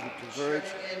 defenders would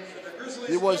converge.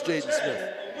 It was Jaden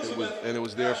Smith. It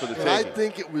was there for the And I taking.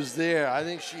 think it was there. I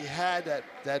think she had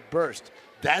that burst.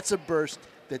 That's a burst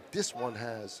that this one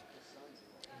has.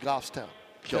 Goffstown.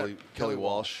 Kelly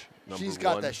Walsh. She's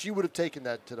got that. She would have taken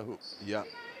that to the hoop. Yeah.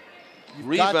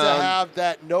 You've got to have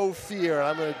that no fear.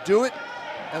 I'm going to do it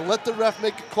and let the ref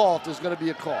make a call if there's going to be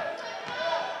a call.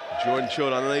 Jordan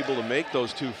Choate unable to make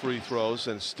those 2 free throws,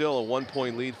 and still a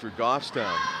 1-point lead for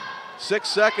Goffstown. 6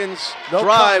 seconds,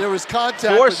 drive. There was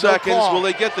contact. 4 no seconds. call. Will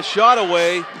they get the shot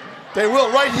away? They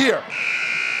will right here.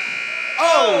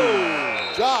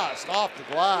 Oh! Just off the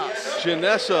glass.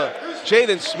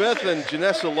 Jaden Smith and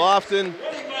Janessa Lofton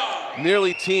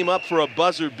nearly team up for a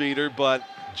buzzer beater, but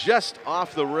just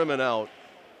off the rim and out.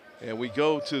 And we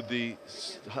go to the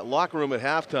locker room at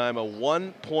halftime, a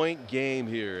 1-point game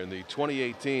here in the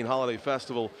 2018 Holiday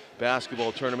Festival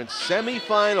Basketball Tournament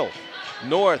semifinal.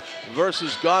 North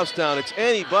versus Goffstown. It's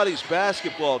anybody's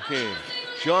basketball game.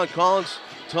 John Collins,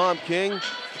 Tom King,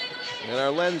 and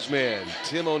our lensman,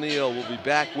 Tim O'Neill, will be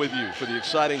back with you for the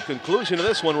exciting conclusion of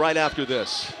this one right after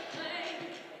this.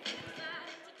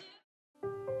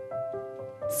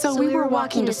 So we were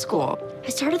walking to school. I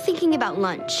started thinking about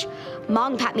lunch.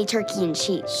 Mom packed me turkey and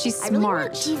cheese. She's I really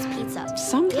smart. want cheese pizza.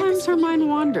 Sometimes her mind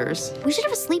wanders. We should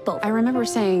have a sleepover. I remember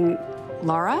saying,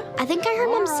 Laura? I think I heard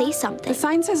Mom say something. The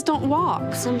sign says don't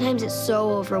walk. Sometimes it's so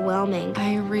overwhelming.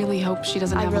 I really hope she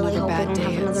doesn't have another bad day. I really hope I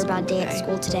don't have another bad day at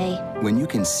school today. When you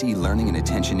can see learning and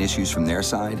attention issues from their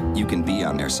side, you can be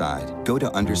on their side. Go to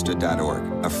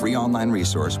understood.org, a free online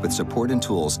resource with support and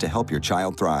tools to help your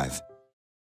child thrive.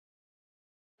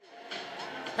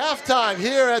 Halftime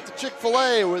here at the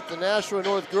Chick-fil-A with the Nashua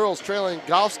North girls trailing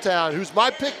Goffstown, who's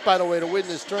my pick, by the way, to win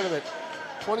this tournament,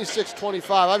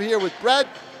 26-25. I'm here with Brad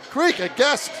Creek, a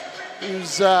guest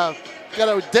who's got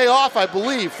a day off, I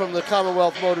believe, from the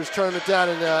Commonwealth Motors tournament down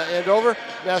in Andover,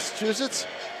 Massachusetts.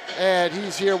 And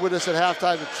he's here with us at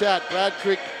halftime to chat. Brad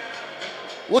Creek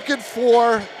looking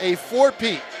for a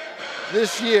four-peat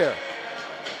this year.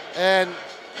 And,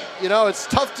 you know, it's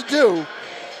tough to do,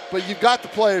 but you've got the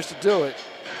players to do it.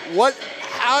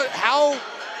 How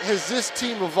has this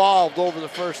team evolved over the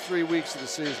first 3 weeks of the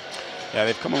season? Yeah,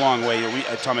 they've come a long way.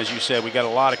 Tom, as you said, we got a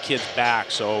lot of kids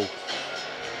back. So,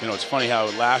 you know, it's funny how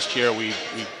last year we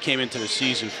came into the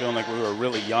season feeling like we were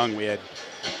really young. We had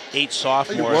 8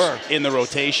 sophomores in the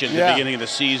rotation at the beginning of the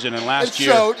season, and last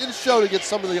year it showed to get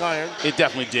some of the iron. It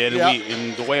definitely did.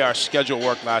 And the way our schedule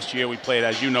worked last year, we played,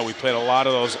 as you know, we played a lot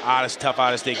of those tough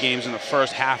out-of-state games in the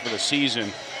first half of the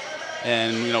season.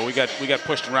 And you know, we got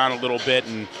pushed around a little bit,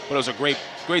 but it was a great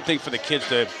thing for the kids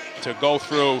to go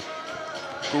through.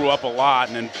 Grew up a lot,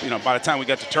 and then, you know, by the time we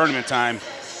got to tournament time,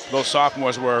 those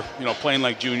sophomores were, you know, playing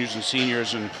like juniors and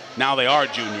seniors, and now they are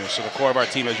juniors. So the core of our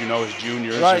team, as you know, is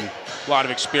juniors, and a lot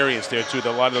of experience there too. A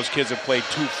lot of those kids have played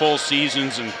 2 full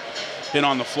seasons and been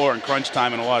on the floor in crunch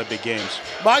time in a lot of big games.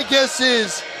 My guess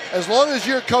is, as long as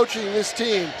you're coaching this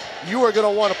team, you are going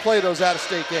to want to play those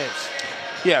out-of-state games.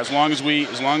 Yeah, as long as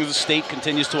the state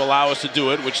continues to allow us to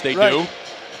do it, which they do.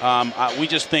 We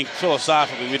just think,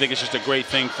 philosophically, we think it's just a great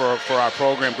thing for our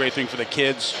program, great thing for the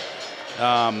kids.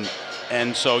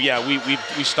 And so, yeah,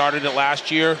 we started it last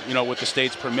year, you know, with the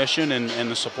state's permission and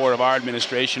the support of our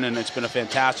administration, and it's been a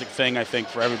fantastic thing, I think,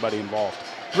 for everybody involved.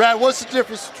 Brad, what's the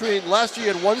difference between last year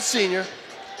you had one senior,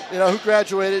 you know, who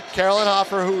graduated, Carolyn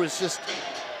Hoffer, who was just,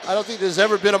 I don't think there's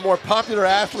ever been a more popular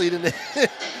athlete in the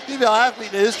female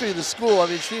athlete in the history of the school. I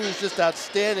mean, she was just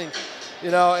outstanding,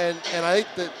 you know, and I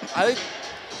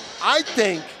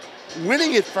think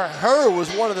winning it for her was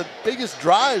one of the biggest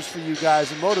drives for you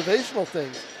guys and motivational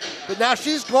things. But now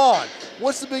she's gone.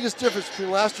 What's the biggest difference between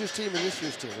last year's team and this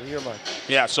year's team, in your mind?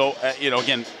 Yeah, so, you know,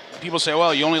 again, people say,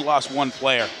 well, you only lost one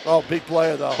player. Oh, big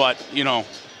player, though. But, you know,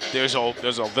 there's a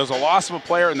loss of a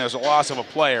player and there's a loss of a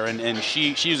player, and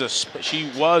she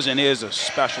was and is a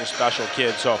special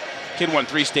kid. So, kid won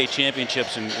 3 state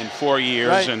championships in 4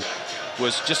 years, and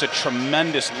was just a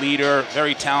tremendous leader,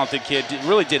 very talented kid.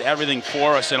 Really did everything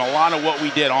for us, and a lot of what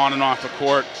we did on and off the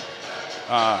court,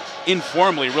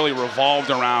 informally, really revolved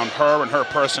around her and her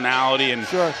personality. And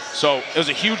so it was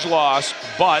a huge loss,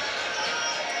 but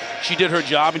she did her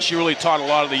job, and she really taught a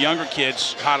lot of the younger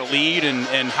kids how to lead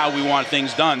and how we want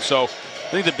things done. So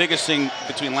I think the biggest thing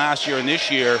between last year and this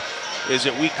year is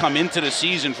that we come into the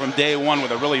season from day one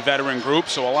with a really veteran group.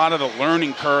 So a lot of the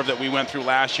learning curve that we went through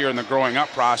last year and the growing up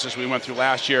process we went through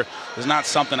last year is not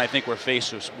something I think we're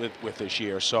faced with this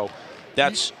year. So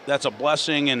that's a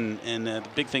blessing, and the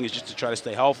big thing is just to try to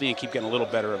stay healthy and keep getting a little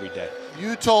better every day.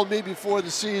 You told me before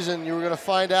the season you were going to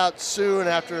find out soon,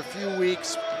 after a few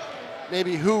weeks,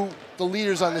 maybe who the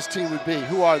leaders on this team would be.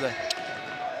 Who are they?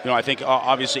 You know, I think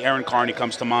obviously Aaron Carney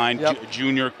comes to mind.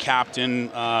 Junior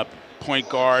captain, point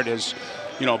guard, has,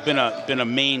 you know, been a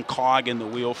main cog in the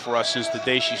wheel for us since the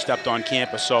day she stepped on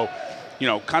campus. So, you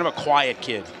know, kind of a quiet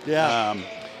kid.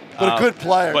 But a good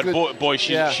player. But boy,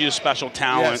 she's a special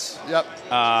talent.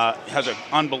 Has an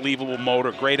unbelievable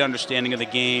motor, great understanding of the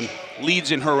game,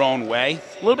 leads in her own way.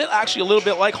 A little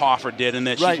bit like Hoffer did, in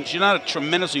that she's not a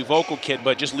tremendously vocal kid,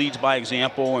 but just leads by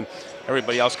example, and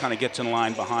everybody else kind of gets in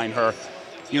line behind her.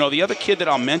 You know, the other kid that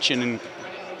I'll mention, and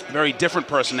very different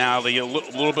personality, a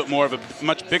little bit more of a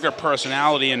much bigger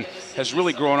personality, and has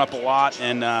really grown up a lot,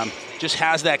 and just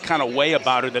has that kind of way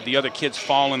about her that the other kids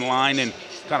fall in line and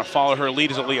kind of follow her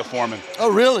lead, as Aaliyah Foreman. Oh,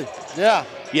 really? Yeah.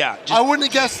 Yeah. I wouldn't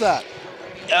have guessed that.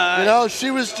 You know, she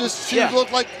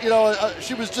looked like, you know,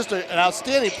 she was just an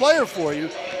outstanding player for you,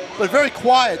 but very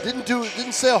quiet.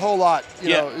 Didn't say a whole lot. You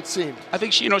know, it seemed. I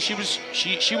think she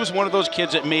was one of those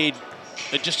kids that made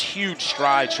just huge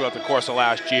strides throughout the course of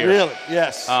last year. Really?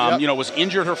 Yes. You know, was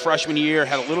injured her freshman year,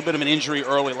 had a little bit of an injury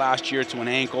early last year to an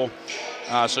ankle,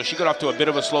 so she got off to a bit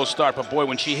of a slow start. But boy,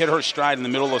 when she hit her stride in the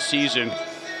middle of the season,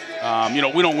 you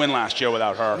know, we don't win last year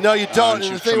without her. No, you don't.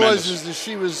 And the thing was that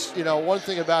she was, you know, one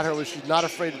thing about her was she's not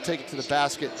afraid to take it to the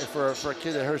basket for a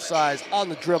kid at her size on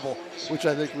the dribble, which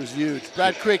I think was huge.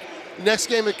 Brad Creek, next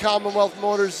game at Commonwealth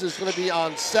Motors is going to be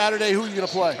on Saturday. Who are you going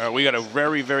to play? We got a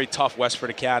very, very tough Westford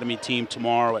Academy team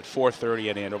tomorrow at 4:30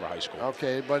 at Andover High School.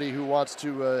 Okay, anybody who wants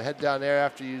to head down there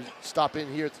after you stop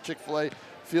in here at the Chick-fil-A,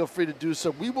 feel free to do so.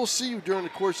 We will see you during the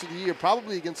course of the year,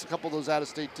 probably against a couple of those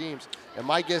out-of-state teams. And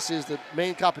my guess is the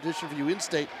main competition for you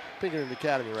in-state, Pinkerton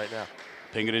Academy right now.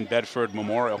 Pinkerton, Bedford,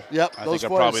 Memorial. Yep, I those think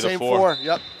four, are probably same the four.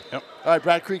 Yep. Yep. All right,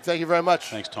 Brad Creek, thank you very much.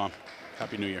 Thanks, Tom.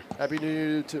 Happy New Year. Happy New Year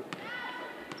to you, too.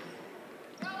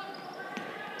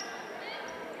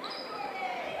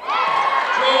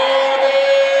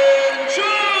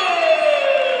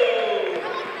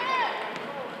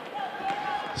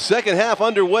 Second half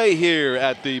underway here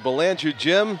at the Belanger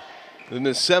Gym in the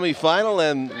semifinal,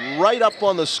 and right up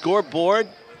on the scoreboard,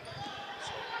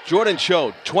 Jordan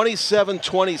Choate,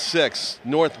 27-26.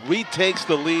 North retakes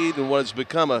the lead in what has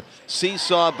become a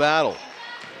seesaw battle.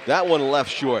 That one left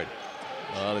short.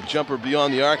 The jumper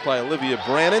beyond the arc by Olivia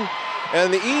Brannon.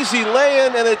 And the easy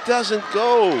lay-in, and it doesn't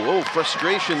go. Oh,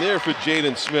 frustration there for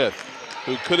Jaden Smith,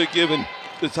 who could have given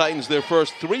the Titans their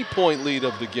first three-point lead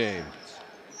of the game.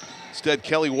 Instead,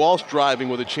 Kelly Walsh driving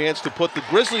with a chance to put the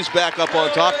Grizzlies back up on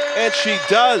top, and she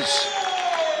does.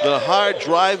 The hard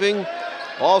driving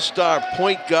all-star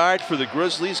point guard for the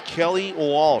Grizzlies, Kelly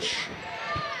Walsh.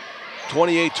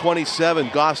 28-27,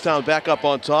 Goffstown back up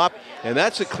on top, and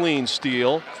that's a clean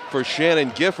steal for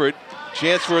Shannon Gifford.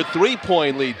 Chance for a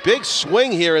three-point lead. Big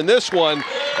swing here in this one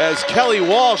as Kelly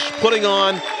Walsh putting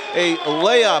on a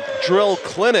layup drill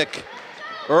clinic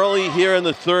early here in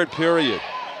the third period.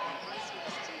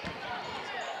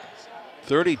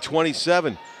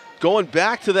 30-27. Going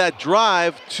back to that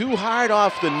drive, too hard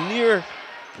off the near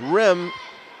rim.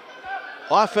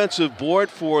 Offensive board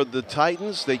for the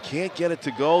Titans. They can't get it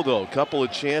to go, though. A couple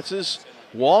of chances.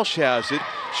 Walsh has it.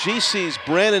 She sees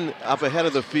Brannon up ahead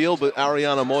of the field, but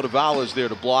Ariana Motivala is there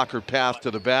to block her path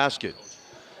to the basket.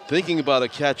 Thinking about a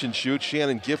catch and shoot,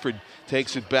 Shannon Gifford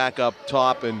takes it back up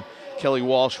top, and Kelly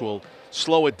Walsh will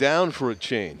slow it down for a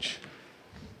change,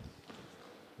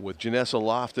 with Janessa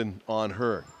Lofton on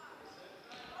her.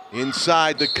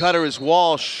 Inside, the cutter is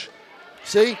Walsh.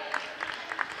 See?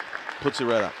 Puts it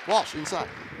right up. Walsh inside.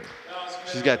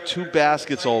 She's got two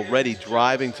baskets already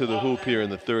driving to the hoop here in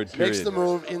the third period. Makes the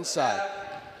move inside.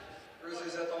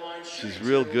 She's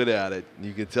real good at it.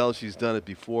 You can tell she's done it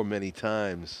before many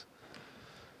times.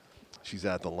 She's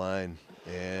at the line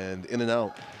and in and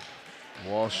out.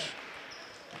 Walsh.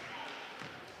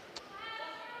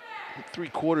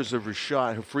 3/4 of her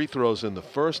shot, her free throws in the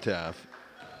first half.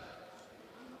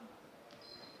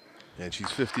 And she's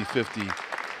 50-50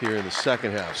 here in the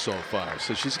second half so far.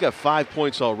 So she's got 5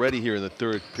 points already here in the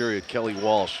third period. Kelly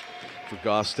Walsh for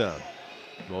Goffstown.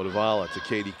 Motivala to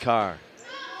Katie Carr.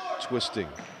 Twisting.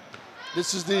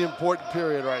 This is the important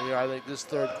period right here, I think, this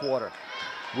third quarter.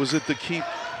 Was it the key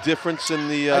difference in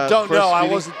the I don't first know. I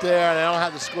meeting? wasn't there, and I don't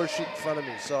have the score sheet in front of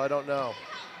me, so I don't know.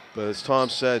 But as Tom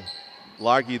said,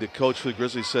 Largy, the coach for the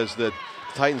Grizzlies, says that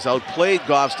the Titans outplayed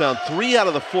Goffstown 3 out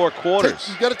of the 4 quarters.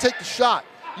 You've got to take the shot.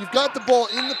 You've got the ball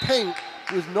in the paint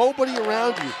with nobody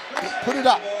around you. Put it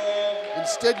up.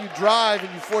 Instead, you drive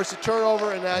and you force a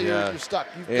turnover, and now you're stuck.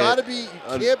 You've got to be.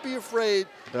 You can't be afraid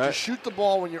to shoot the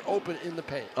ball when you're open in the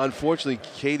paint. Unfortunately,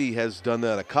 Katie has done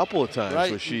that a couple of times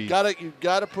where she you've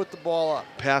got to put the ball up.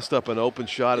 Passed up an open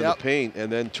shot in the paint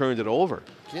and then turned it over.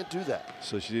 Can't do that.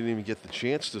 So she didn't even get the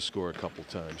chance to score a couple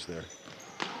times there.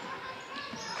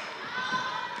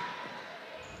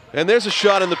 And there's a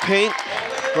shot in the paint.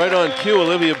 Right on cue,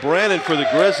 Olivia Brannon for the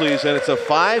Grizzlies, and it's a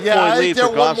 5-point lead for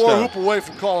Goffstown. They're one more hoop away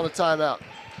from calling a timeout.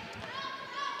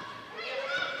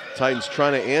 Titans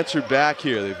trying to answer back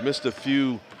here. They've missed a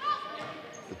few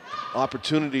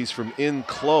opportunities from in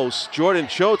close. Jordan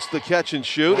Choate's the catch and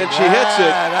shoot, and she hits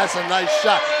it. That's a nice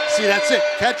shot. See, that's it.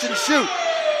 Catch and shoot.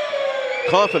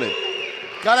 Confident.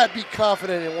 Got to be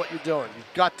confident in what you're doing.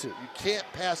 You've got to. You can't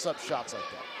pass up shots like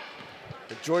that.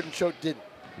 But Jordan Choate didn't.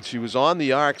 She was on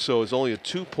the arc, so it was only a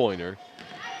 2-pointer.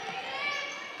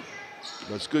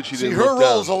 But it's good she didn't look down. See, her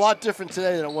role is a lot different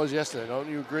today than it was yesterday. Don't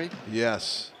you agree?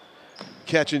 Yes.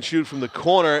 Catch and shoot from the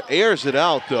corner. Airs it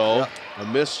out, though. Yep. A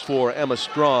miss for Emma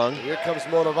Strong. Here comes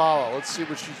Motivala. Let's see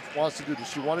what she wants to do. Does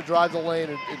she want to drive the lane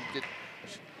and get...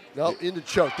 No, into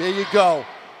Choate. There you go.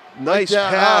 Nice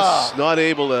pass. Not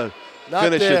able to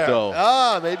finish it, though.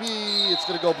 Maybe it's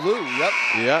going to go blue. Yep.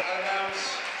 Yep.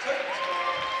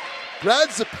 Brad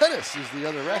Zepenis is the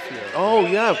other ref here. Oh,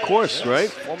 yeah, of course, right?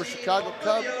 Former Chicago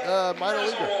Cub, minor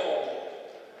leaguer.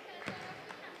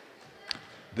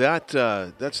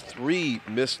 That's 3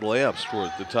 missed layups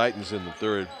for the Titans in the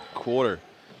third quarter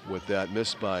with that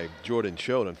missed by Jordan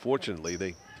Choate. Unfortunately,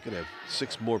 they could have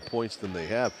 6 more points than they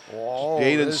have. Oh,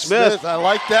 Jaden Smith. I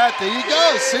like that. There you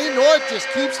go. See, North just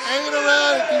keeps hanging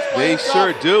around and keeps playing They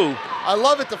sure do. I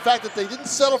love it, the fact that they didn't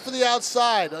settle for the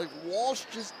outside. Like Walsh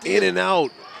just did. In and out.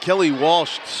 Kelly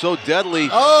Walsh, so deadly,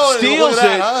 steals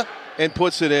it and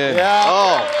puts it in. Yeah.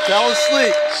 Oh, fell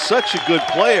asleep. Such a good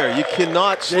player. You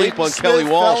cannot sleep on Kelly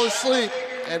Walsh. Fell asleep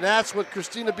And that's what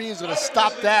Christina Bean is going to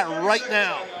stop that right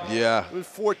now. Yeah. With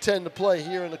 4:10 to play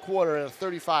here in the quarter in a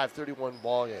 35-31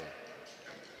 ball game.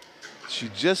 She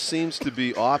just seems to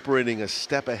be operating a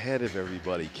step ahead of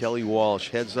everybody. Kelly Walsh,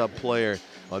 heads-up player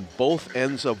on both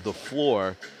ends of the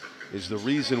floor, is the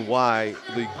reason why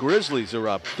the Grizzlies are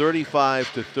up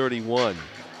 35-31.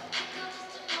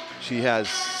 She has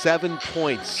 7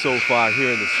 points so far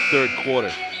here in the third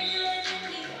quarter.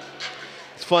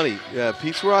 It's funny,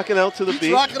 Pete's rocking out to the beat.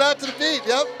 Pete's rocking out to the beat,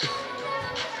 yep.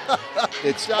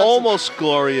 It's almost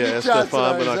Gloria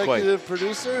Estefan, but not quite. Executive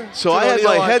producer. So I had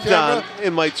my head down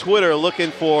in my Twitter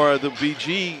looking for the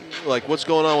BG, like what's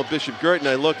going on with Bishop Girton.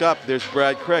 I look up, there's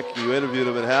Brad Crick. You interviewed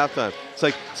him at halftime. It's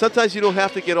like sometimes you don't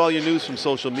have to get all your news from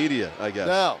social media, I guess.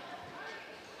 No.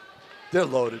 They're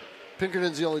loaded.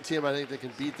 Pinkerton's the only team I think that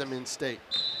can beat them in state.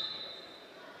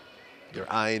 They're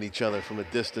eyeing each other from a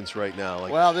distance right now.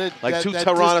 Like, well, two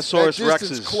Tyrannosaurus that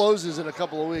distance Rexes. Closes in a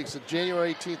couple of weeks. On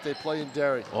January 18th, they play in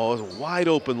Derry. Oh, it's a wide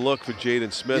open look for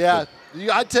Jaden Smith. Yeah,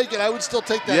 I'd take it. I would still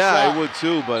take that yeah, shot. I would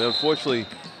too, but unfortunately,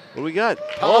 what do we got?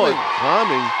 Palming. Oh,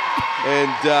 palming. And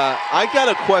I got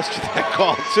to question that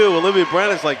call too. Olivia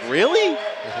Brandon's like, really?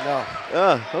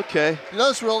 No. Okay. You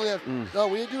notice we only have, no,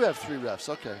 we do have 3 refs.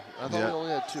 Okay. I thought we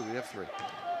only had 2. We have 3.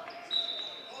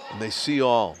 And they see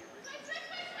all.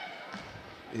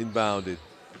 Inbounded.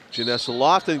 Janessa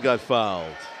Lofton got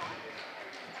fouled.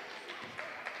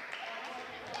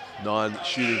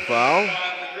 Non-shooting foul.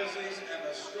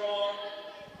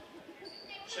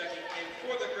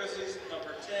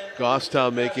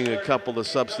 Goffstown making a couple of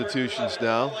substitutions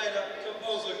now.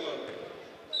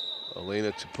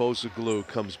 Elena Topozoglu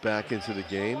comes back into the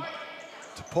game.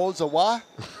 Topoza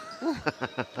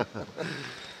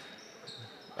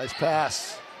Nice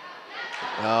pass.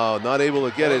 Oh, not able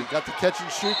to get it. Got the catch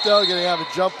and shoot though. Going to have a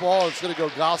jump ball. It's going to go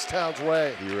Goffstown's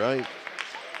way. You're right.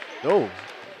 No.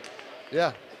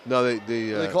 Yeah. No,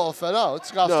 they call it fed out.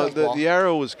 It's Goffstown's ball. The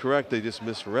arrow was correct. They just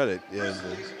misread it, and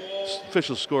the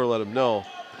official score let them know.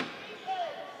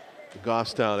 The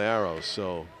Goffstown arrow.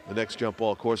 So the next jump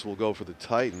ball, of course, will go for the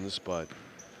Titans, but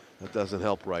that doesn't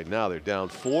help right now. They're down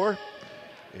 4,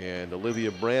 and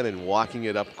Olivia Brandon walking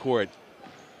it up court.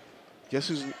 Guess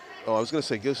who's? Oh, I was going to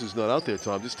say, guess who's not out there,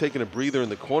 Tom? Just taking a breather in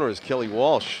the corner is Kelly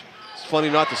Walsh. It's funny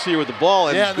not to see her with the ball.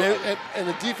 And and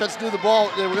the defense knew the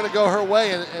ball. They were going to go her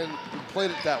way and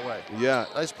played it that way. Yeah.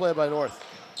 Nice play by North.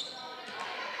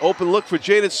 Open look for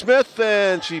Jaden Smith,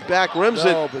 and she back rims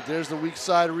it. No, but there's the weak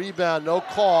side rebound. No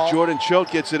call. Jordan Choate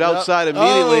gets it outside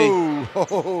immediately.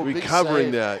 Oh,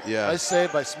 recovering that, yeah. Nice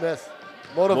save by Smith.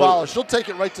 Motivala, she'll take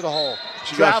it right to the hole.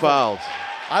 She got fouled.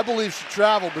 I believe she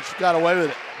traveled, but she got away with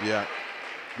it. Yeah.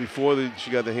 Before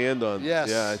she got the hand on. Yes.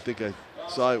 Yeah, I think I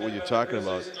saw it what you're talking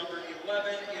about.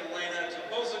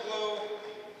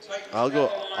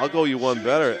 I'll go you one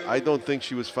better. I don't think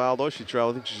she was fouled or she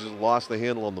traveled. I think she just lost the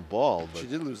handle on the ball. But she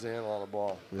did lose the handle on the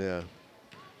ball. Yeah.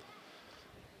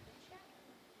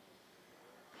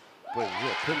 But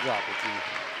yeah, pin drop with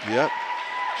you. Yep.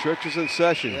 Church is in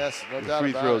session. Yes, no doubt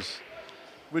free about throws. It.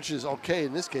 Which is okay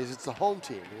in this case. It's the home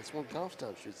team. It's when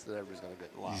Goffstown shoots that everybody's going to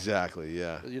get loud. Exactly.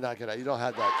 Yeah. You're not gonna. You don't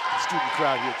have that student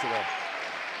crowd here today.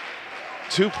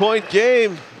 2-point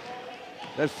game.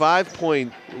 That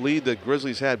 5-point lead that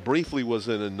Grizzlies had briefly was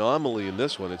an anomaly in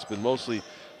this one. It's been mostly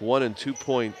 1- and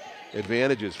 2-point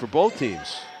advantages for both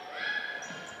teams.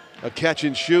 A catch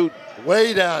and shoot.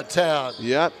 Way downtown.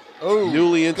 Yep. Ooh,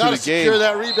 newly into the game. Got to secure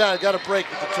that rebound. Got to break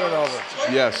with the turnover.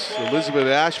 Yes. Elizabeth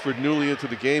Ashford, newly into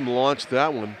the game, launched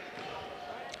that one.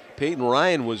 Peyton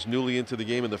Ryan was newly into the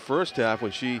game in the first half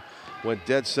when she went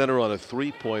dead center on a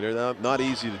 3-pointer. Not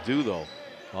easy to do, though,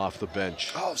 off the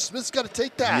bench. Oh, Smith's got to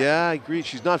take that. Yeah, I agree.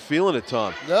 She's not feeling it,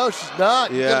 Tom. No, she's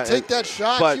not. You got to take that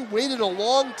shot. But she waited a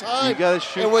long time. You got to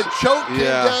shoot. And when Choate came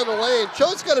down the lane,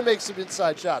 Choate's got to make some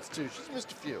inside shots, too. She's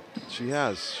missed a few. She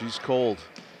has. She's cold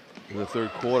in the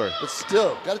third quarter. But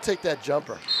still, got to take that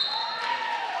jumper.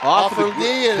 Off her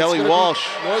knee, and Kelly Walsh.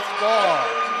 North ball.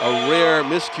 A rare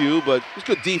miscue, but it's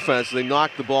good defense. They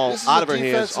knocked the ball out of her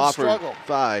hands, off her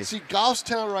thigh. See,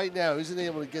 Goffstown right now isn't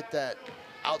able to get that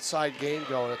outside game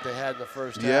going that they had in the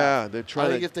first half. Yeah, they're trying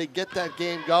I think if they get that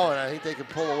game going, I think they can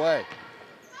pull away.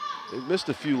 They missed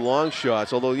a few long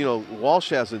shots, although, you know, Walsh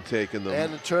hasn't taken them.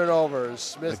 And the turnover.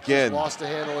 Smith again. Just lost the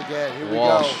handle again. Here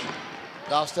Walsh. we go.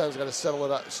 Goffstown's got to settle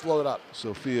it up, slow it up.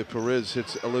 Sophia Perez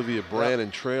hits Olivia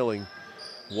Brandon trailing.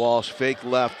 Walsh fake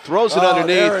left, throws it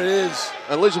underneath. There it is.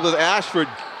 Elizabeth Ashford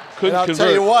couldn't I'll convert.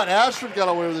 tell you what, Ashford got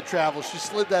away with the travel. She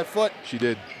slid that foot. She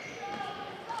did.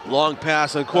 Long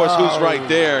pass, and of course, who's right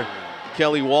there?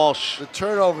 Kelly Walsh. The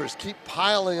turnovers keep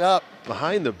piling up.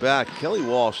 Behind the back, Kelly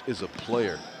Walsh is a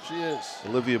player. She is.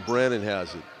 Olivia Brannon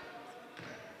has it.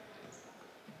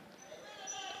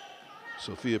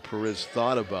 Sophia Perez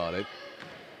thought about it,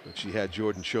 but she had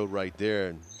Jordan Choate right there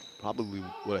and probably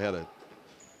would have had a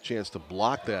chance to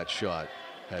block that shot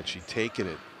had she taken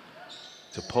it.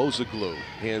 To Pozoglu,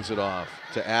 hands it off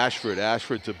to Ashford.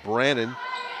 Ashford to Brannon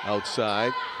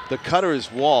outside. The cutter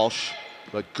is Walsh,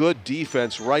 but good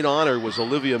defense. Right on her was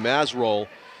Olivia Masrol.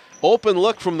 Open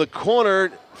look from the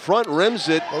corner, front rims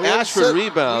it. Well, Ashford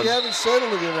rebound. We haven't said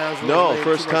Olivia Masrol. No,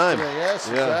 first time. Yes,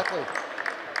 yeah. exactly.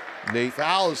 Nate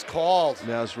Foul is called.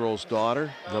 Masrol's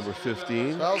daughter, number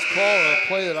 15. Foul's called on a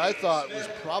play that I thought was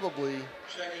probably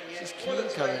just Keene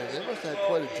coming in. They must have had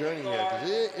quite a journey here because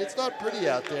it's not pretty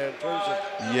out there in terms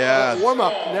of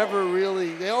warm-up. Never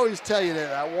really. They always tell you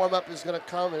that warm-up is going to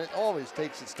come, and it always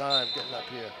takes its time getting up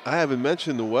here. I haven't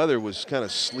mentioned the weather was kind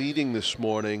of sleeting this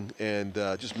morning and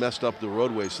just messed up the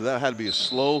roadway, so that had to be a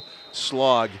slow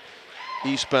slog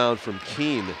eastbound from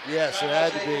Keene. Yes, it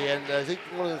had to be, and I think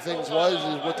one of the things is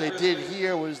what they did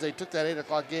here was they took that 8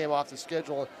 o'clock game off the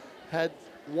schedule, had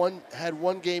one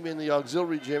game in the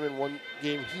auxiliary gym and one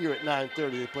game here at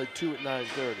 9:30. They played 2 at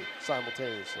 9:30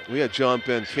 simultaneously. We had John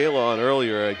Ben Kayla on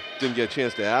earlier. I didn't get a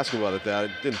chance to ask him about that.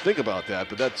 I didn't think about that,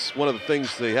 but that's one of the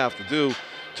things they have to do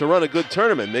to run a good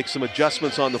tournament, make some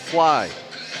adjustments on the fly.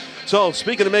 So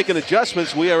speaking of making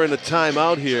adjustments, we are in a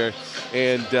timeout here,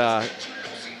 and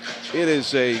it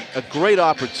is a great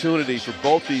opportunity for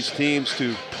both these teams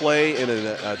to play in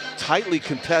a tightly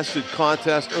contested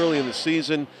contest early in the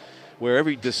season where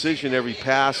every decision, every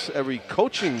pass, every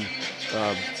coaching.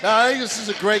 I think this is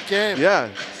a great game. Yeah,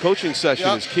 coaching session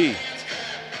is key.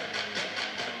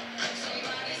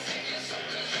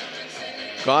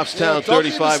 Goffstown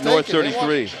 35, North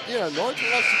 33. North wants to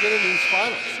get in these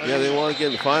finals. They want to get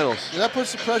in the finals. That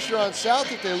puts the pressure on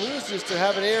South if they lose this to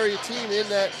have an area team in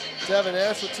that, to have a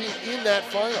national team in that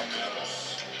final.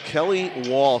 Kelly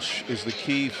Walsh is the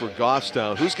key for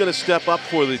Goffstown. Who's going to step up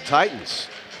for the Titans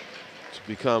to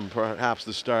become perhaps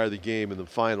the star of the game in the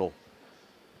final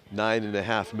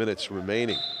 9.5 minutes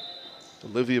remaining?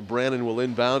 Olivia Brannon will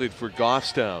inbound it for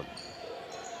Goffstown.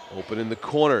 Open in the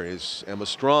corner is Emma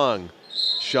Strong.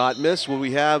 Shot miss. What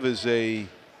we have is a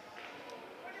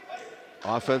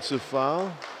offensive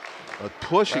foul. A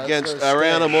push against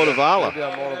Ariana Motivala.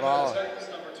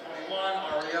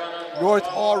 North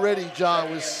already, John,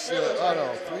 was, 3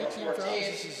 team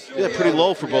fouls? Yeah, pretty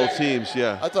low for both teams,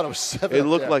 yeah. I thought it was 7. It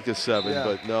looked like a 7,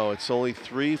 but no, it's only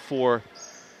 3 for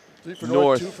 3 for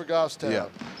North, 2 for Goffstown. Yeah.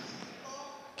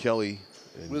 Kelly.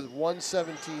 With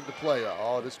 1:17 to play.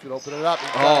 Oh, this could open it up.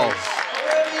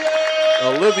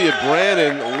 Olivia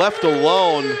Brannon, left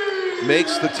alone,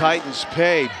 makes the Titans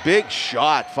pay. Big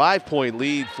shot, 5-point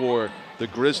lead for the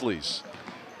Grizzlies.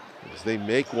 As they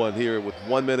make one here with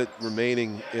 1 minute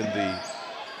remaining in the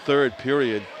third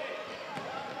period.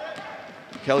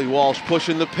 Kelly Walsh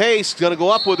pushing the pace, gonna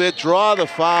go up with it, draw the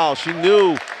foul. She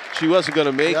knew she wasn't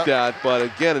gonna make that, but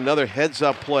again, another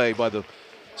heads-up play by the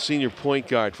senior point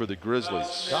guard for the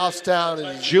Grizzlies. Goffstown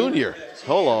is junior.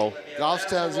 Hello.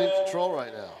 Goffstown's in control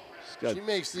right now. She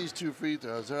makes these 2 free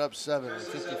throws. They're up 7 with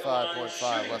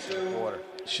 55.5 left in the quarter.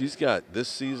 She's got this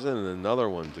season and another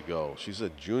one to go. She's a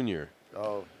junior.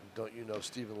 Oh, don't you know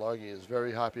Stephen Largy is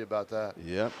very happy about that.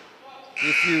 Yep.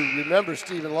 If you remember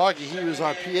Stephen Largy, he was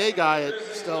our PA guy at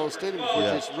Stello Stadium before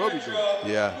Jason Roby did.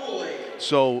 Yeah.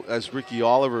 So as Ricky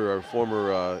Oliver, our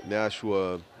former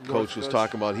Nashua coach, was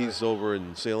talking about, he's over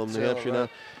in Salem, New Hampshire now,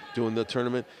 doing the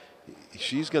tournament.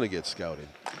 She's going to get scouted.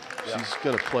 She's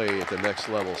going to play at the next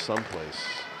level someplace.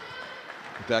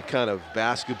 With that kind of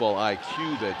basketball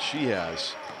IQ that she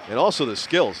has, and also the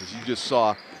skills, as you just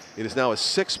saw, it is now a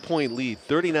 6-point lead,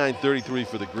 39-33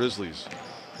 for the Grizzlies.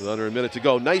 With under a minute to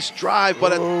go. Nice drive,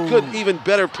 but a good, even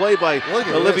better play by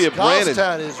Olivia Brannon.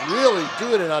 Goffstown is really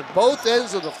doing it on both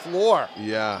ends of the floor.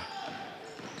 Yeah.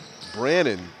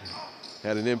 Brannon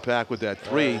had an impact with that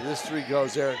 3. This 3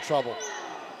 goes, they're in trouble.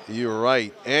 You're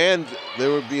right. And they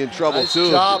would be in trouble too.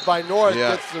 Nice job by North.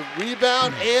 Gets the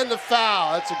rebound and the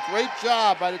foul. That's a great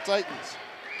job by the Titans.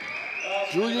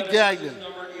 Julia Gagnon.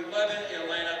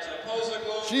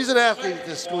 She's an athlete at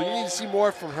this school. You need to see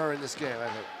more from her in this game, I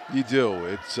think. You do.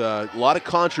 It's a lot of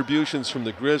contributions from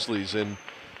the Grizzlies, and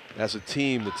as a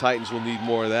team, the Titans will need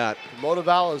more of that.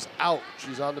 Motivala's out.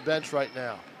 She's on the bench right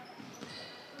now.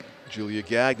 Julia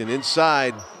Gagnon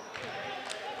inside.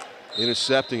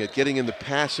 Intercepting it, getting in the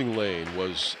passing lane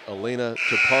was Elena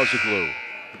Topozoglu.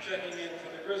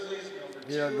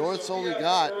 North's only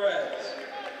got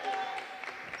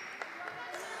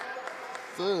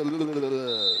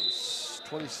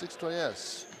 26,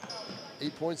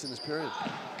 8 points in this period.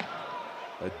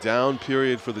 A down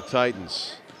period for the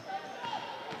Titans.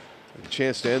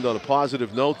 chance to end on a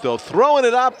positive note, though. Throwing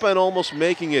it up and almost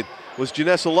making it was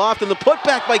Janessa Lofton. The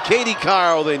putback by Katie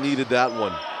Carl. They needed that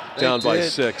one. Down by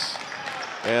 6.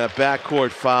 And a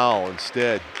backcourt foul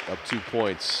instead, up 2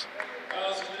 points.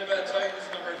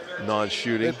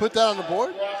 Non-shooting. They put that on the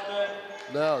board?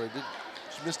 No, they didn't.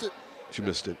 She missed it? She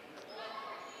missed it.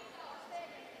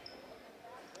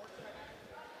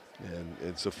 And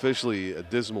it's officially a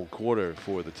dismal quarter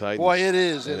for the Titans. Boy, it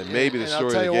is. And it may be the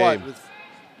story of the game.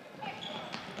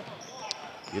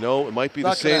 You know, it might be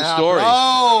the same story.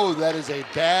 Oh, that is a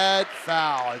bad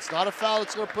foul. It's not a foul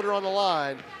that's going to put her on the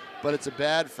line, but it's a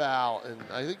bad foul. And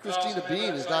I think Christina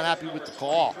Bean is not happy with the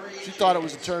call. She thought it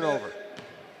was a turnover.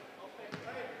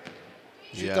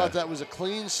 She thought that was a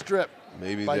clean strip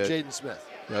by Jaden Smith.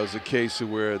 That was a case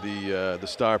where the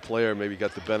star player maybe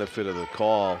got the benefit of the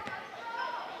call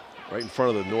right in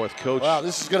front of the North coach. Wow,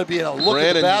 this is going to be a look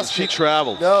at the basket. She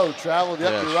traveled. No, traveled.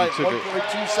 Yep, you're right.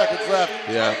 1.2 seconds left.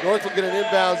 Yeah. North will get an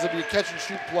inbounds. It'll be a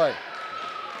catch-and-shoot play.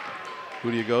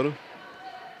 Who do you go to?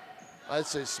 I'd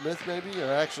say Smith maybe,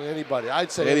 or actually anybody.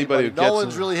 I'd say anybody. No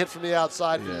one's really hit from the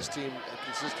outside for this team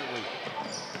consistently.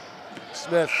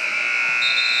 Smith.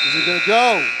 Is he going to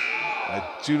go? I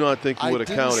do not think he would have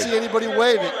counted. I didn't see anybody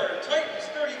wave it.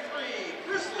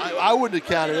 I wouldn't have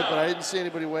counted it, but I didn't see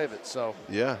anybody wave it. So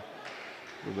yeah, it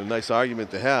would be a nice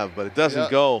argument to have, but it doesn't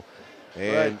go.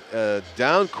 And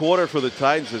down quarter for the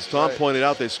Titans, as Tom pointed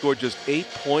out, they scored just 8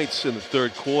 points in the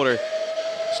third quarter.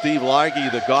 Steve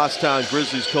Largy, the Goffstown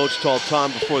Grizzlies coach, told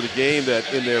Tom before the game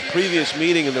that in their previous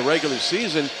meeting in the regular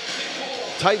season,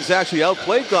 Titans actually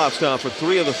outplayed Goffstown for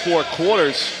 3 of the 4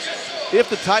 quarters. If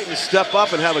the Titans step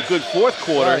up and have a good fourth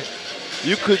quarter,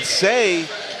 you could say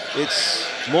it's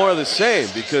more of the same,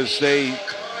 because they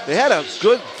had a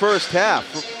good first half.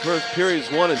 First periods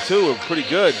 1 and 2 were pretty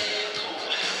good.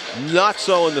 Not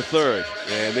so in the third,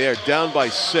 and they are down by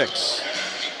 6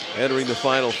 entering the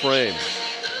final frame.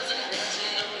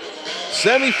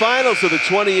 Semifinals of the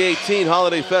 2018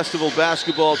 Holiday Festival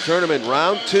Basketball Tournament,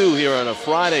 round 2 here on a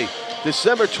Friday,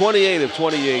 December 28th of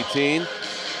 2018.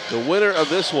 The winner of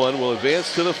this one will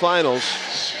advance to the finals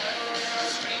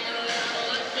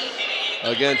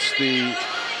against the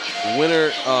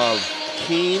winner of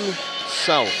Keene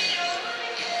South.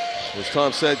 As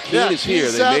Tom said, Keene is here.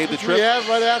 They made the trip. We have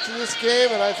right after this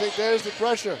game, and I think there's the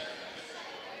pressure.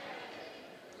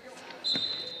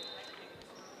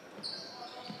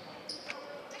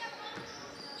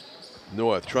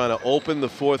 North trying to open the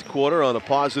fourth quarter on a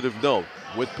positive note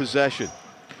with possession.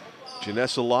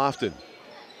 Janessa Lofton.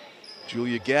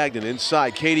 Julia Gagnon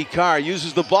inside. Katie Carr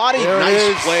uses the body.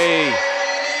 Nice play.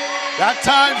 That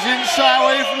time she didn't shy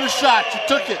away from the shot. She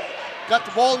took it. Got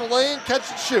the ball in the lane,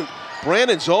 catch and shoot.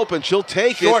 Brandon's open. She'll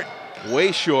take it.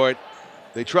 Way short.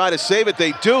 They try to save it.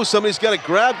 They do. Somebody's got to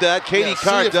grab that. Katie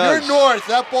Carr does. If you're North,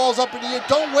 that ball's up in the air.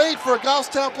 Don't wait for a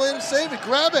Goffstown player to save it.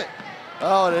 Grab it.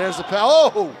 Oh, and there's the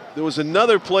foul. Oh! There was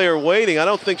another player waiting. I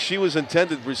don't think she was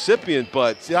intended recipient,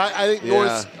 but see, I think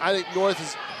North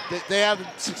is. They haven't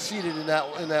succeeded in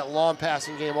that long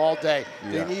passing game all day.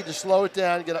 They need to slow it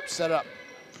down, get set up.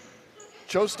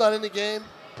 Cho's not in the game.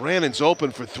 Brandon's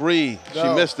open for 3. No. She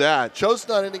missed that. Cho's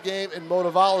not in the game, and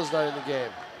Motivala's not in the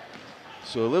game.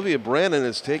 So Olivia Brandon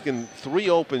has taken 3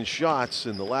 open shots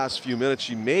in the last few minutes.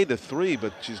 She made the 3,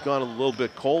 but she's gone a little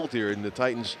bit cold here, and the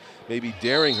Titans maybe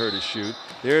daring her to shoot.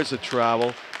 There's a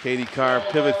travel. Katie Carr,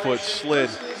 pivot foot slid.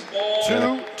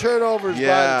 2 turnovers by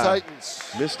the Titans.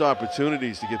 Missed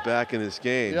opportunities to get back in this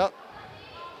game. Yep.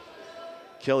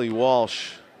 Kelly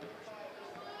Walsh.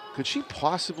 Could she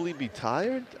possibly be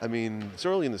tired? I mean, it's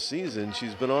early in the season.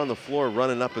 She's been on the floor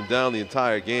running up and down the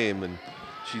entire game, and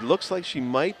she looks like she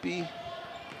might be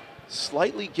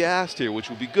slightly gassed here, which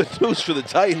would be good news for the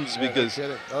Titans because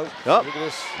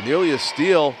nearly a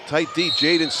steal. Tight D,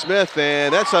 Jaden Smith,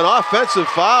 and that's an offensive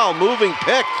foul. Moving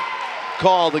pick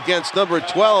called against number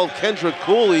 12, Kendra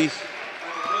Cooley.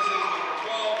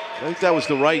 I think that was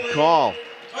the right call.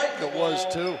 It was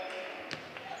too.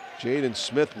 Jaden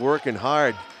Smith working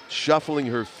hard, shuffling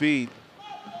her feet.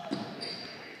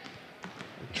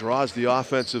 Draws the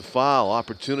offensive foul.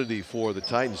 Opportunity for the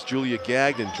Titans. Julia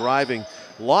Gagnon driving.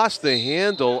 Lost the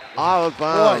handle out of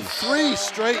bounds. Boy, 3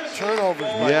 straight turnovers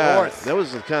by North. That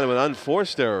was kind of an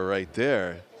unforced error right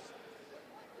there.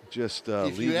 Just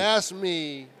if you ask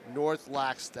me, North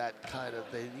lacks that kind of.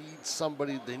 They need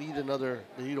somebody. They need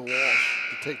a Walsh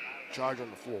to take charge on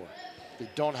the floor. They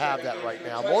don't have that right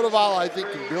now. Motivala, I think,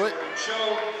 can do it.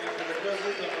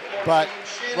 But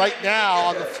right now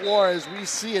on the floor, as we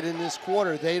see it in this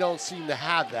quarter, they don't seem to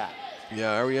have that.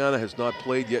 Yeah, Ariana has not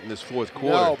played yet in this fourth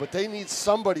quarter. No, but they need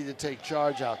somebody to take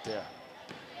charge out there.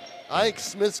 I think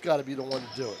Smith's got to be the one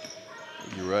to do it.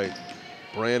 You're right.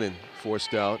 Brannon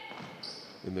forced out.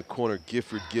 In the corner,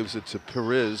 Gifford gives it to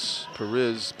Perez.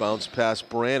 Perez bounced past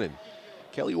Brannon.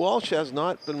 Kelly Walsh has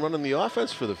not been running the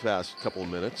offense for the past couple of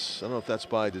minutes. I don't know if that's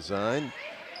by design.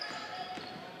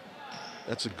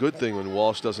 That's a good thing when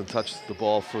Walsh doesn't touch the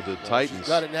ball for the Titans. She's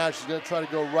got it now. She's going to try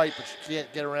to go right, but she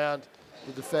can't get around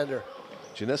the defender.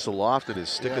 Janessa Lofton is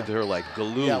sticking to her like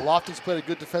glue. Yeah, Lofton's played a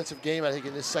good defensive game, I think,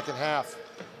 in this second half.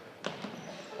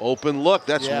 Open look,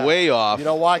 that's way off. You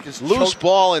know why? Because loose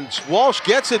ball, and Walsh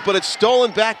gets it, but it's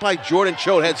stolen back by Jordan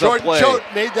Choate. Heads up play. Jordan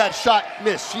Choate made that shot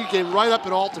miss. She came right up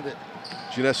and alternate.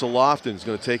 Janessa Lofton's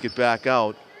going to take it back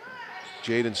out.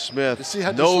 Jaden Smith, see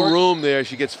how no room there.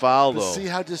 She gets fouled, though. See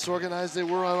how disorganized they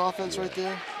were on offense right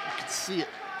there? You can see it.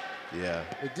 Yeah.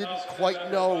 They didn't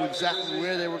quite know exactly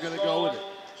where they were going to go with it.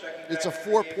 It's a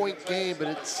 4-point game, but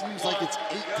it seems like it's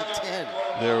 8 to 10.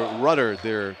 Their rudder,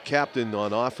 their captain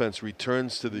on offense,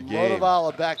 returns to the game.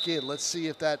 Motivala back in. Let's see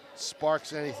if that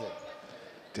sparks anything.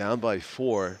 Down by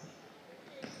 4.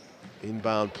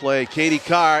 Inbound play. Katie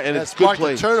Carr, and it's good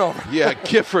play. Turnover. Yeah,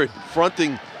 Gifford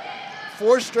fronting.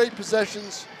 4 straight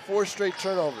possessions, 4 straight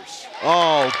turnovers.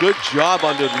 Oh, good job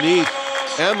underneath.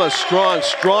 Emma strong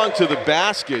to the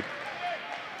basket.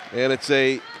 And it's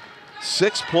a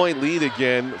 6-point lead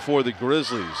again for the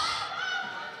Grizzlies.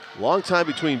 Long time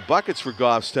between buckets for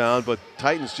Goffstown, but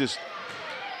Titans just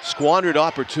squandered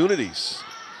opportunities.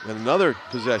 And another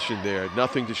possession there,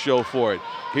 nothing to show for it.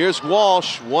 Here's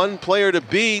Walsh, one player to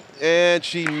beat, and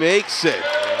she makes it.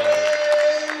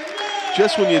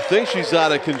 Just when you think she's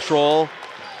out of control,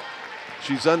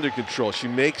 she's under control. She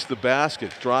makes the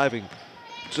basket, driving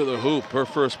to the hoop. Her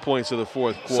first points of the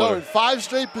fourth quarter. So in 5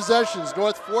 straight possessions,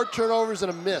 North 4 turnovers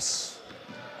and a miss.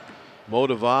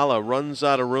 Motivala runs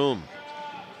out of room.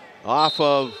 Off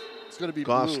of it's going to be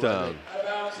Goffstown.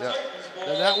 Yeah.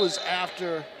 And that was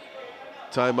after.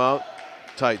 Timeout,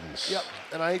 Titans. Yep,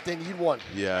 and I think they need one.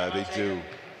 Yeah, they do.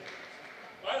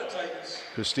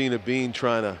 Christina Bean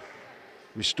trying to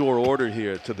restore order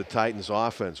here to the Titans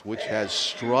offense, which has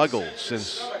struggled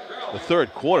since the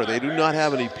third quarter. They do not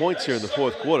have any points here in the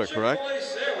fourth quarter, correct?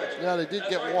 No, they did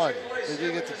get one. They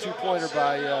did get the 2-pointer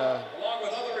by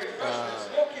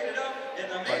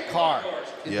Carr.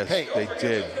 Yes, they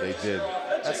did. They did.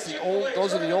 That's the only.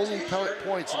 Those are the only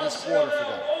points in this quarter for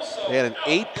them. They had an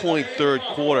 8-point third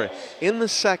quarter in the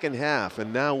second half,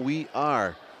 and now we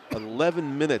are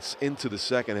 11 minutes into the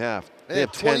second half. They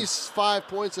have 25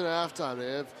 points at halftime.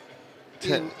 They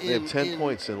have 10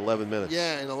 points in 11 minutes.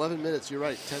 Yeah, in 11 minutes, you're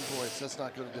right. 10 points. That's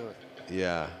not going to do it.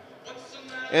 Yeah.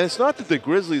 And it's not that the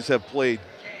Grizzlies have played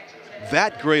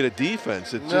that great a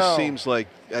defense. It just seems like,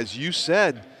 as you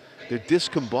said, they're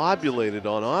discombobulated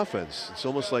on offense. It's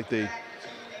almost like they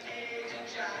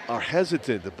are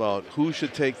hesitant about who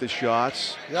should take the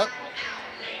shots,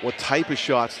 what type of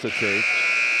shots to take,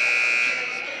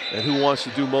 and who wants to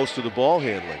do most of the ball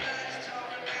handling.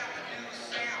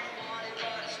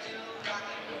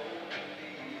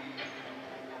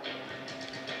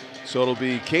 So it'll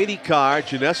be Katie Carr,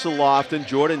 Janessa Lofton,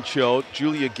 Jordan Choate,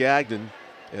 Julia Gagnon,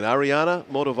 and Ariana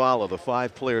Motivala, the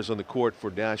 5 players on the court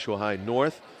for Nashua High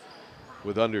North,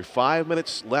 with under 5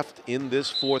 minutes left in this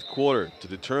fourth quarter to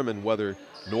determine whether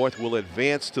North will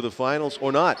advance to the finals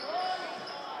or not.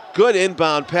 Good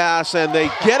inbound pass, and they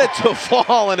get it to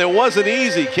fall, and it wasn't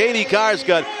easy. Katie Carr's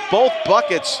got both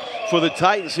buckets for the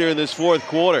Titans here in this fourth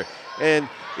quarter, and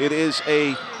it is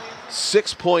a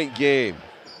 6-point game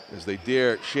as they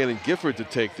dare Shannon Gifford to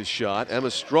take the shot. Emma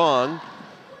Strong,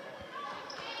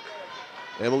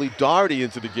 Emily Doherty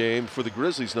into the game for the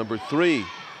Grizzlies, number 3.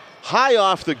 High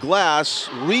off the glass,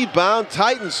 rebound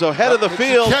Titans, so head of the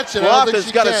field.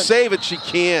 Lofton's got to save it, she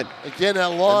can't. Again, that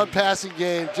long passing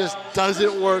game just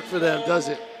doesn't work for them, does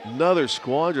it? Another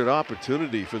squandered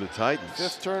opportunity for the Titans.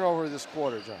 5th turnover this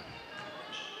quarter,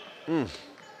 John.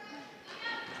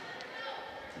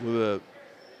 With a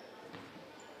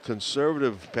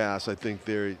conservative pass, I think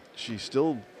there she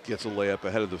still gets a layup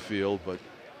ahead of the field, but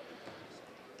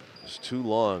it's too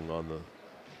long on the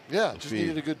just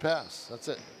needed a good pass. That's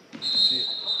it.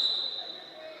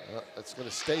 That's going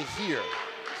to stay here.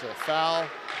 So a foul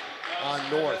on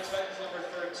North.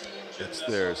 It's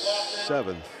their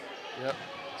 7th. Yep.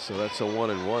 So that's a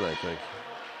 1-and-1, I think.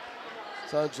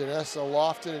 It's on Janessa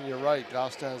Lofton, and you're right.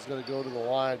 Goffstown is going to go to the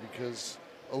line because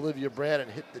Olivia Brannon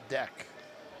hit the deck.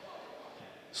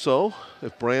 So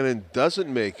if Brannon doesn't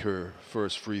make her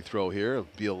first free throw here, it'll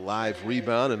be a live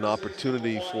rebound, an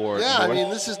opportunity for North. I mean,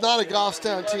 this is not a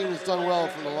Goffstown team that's done well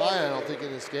from the line, I don't think, in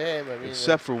this game. I mean,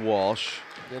 except for Walsh.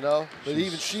 You know, but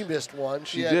even she missed one.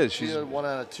 She did. She had 1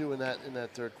 out of 2 in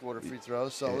that third quarter free throw.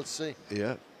 So let's see.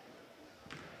 Yeah.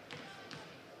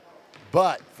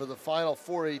 But for the final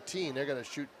 4:18, they're going to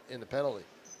shoot in the penalty.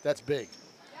 That's big.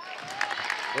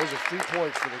 Those are 3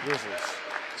 points for the Grizzlies.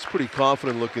 It's pretty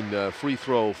confident looking free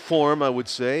throw form, I would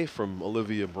say, from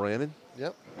Olivia Brannon.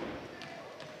 Yep.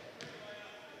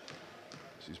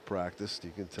 She's practiced,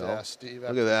 you can tell. Yeah, Steve.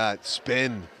 Look at that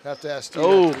spin. Have to ask Steve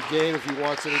after the game if he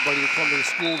wants anybody to come to the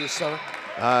school this summer.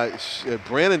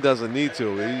 Brannon doesn't need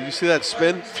to. You see that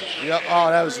spin? Yep. Oh,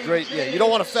 that was great. Yeah, you don't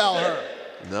want to foul her.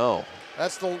 No.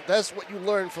 That's what you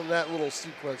learn from that little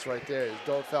sequence right there, is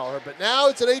don't foul her. But now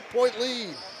it's an 8-point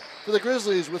lead for the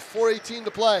Grizzlies with 4:18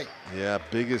 to play. Yeah,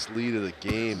 biggest lead of the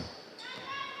game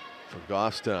for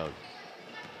Goffstown.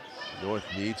 North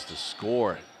needs to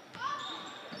score.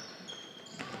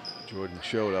 Jordan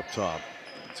Choate up top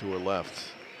to her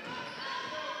left.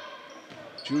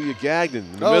 Julia Gagnon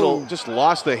in the middle, just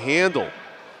lost the handle.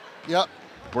 Yep.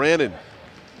 Brannon.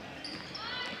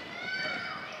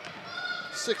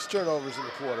 6 turnovers in the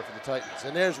quarter for the Titans.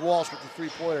 And there's Walsh with the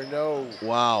three-pointer. No.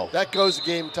 Wow. That goes to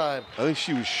game time. I think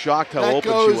she was shocked how that open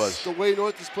goes she was. The way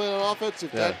North is playing on offense,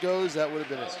 if that goes, that would have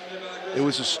been it. It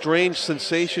was a strange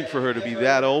sensation for her to be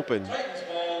that open.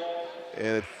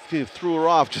 And it threw her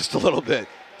off just a little bit.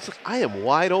 It's like, I am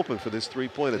wide open for this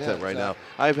three-point attempt right now.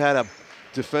 I've had a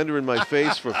defender in my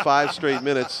face for 5 straight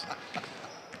minutes.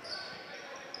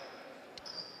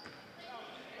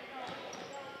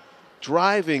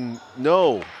 Driving,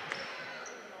 no.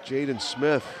 Jaden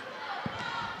Smith.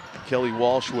 Kelly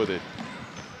Walsh with it.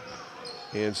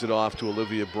 Hands it off to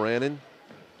Olivia Brannon.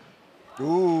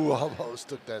 Ooh, almost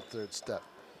took that third step.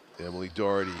 Emily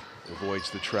Doherty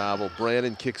avoids the travel.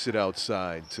 Brannon kicks it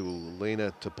outside to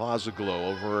Elena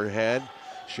Topazoglu over her head.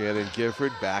 Shannon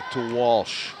Gifford back to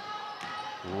Walsh.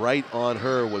 Right on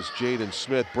her was Jaden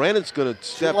Smith. Brandon's going to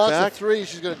step back. She wants a three.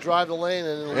 She's going to drive the lane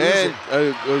and lose it.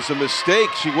 It was a mistake.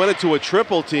 She went into a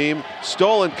triple team.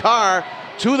 Stolen car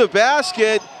to the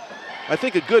basket. I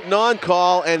think a good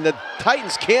non-call, and the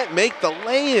Titans can't make the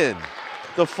lay-in.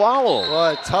 The foul.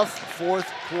 Well, a tough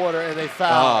fourth quarter, and they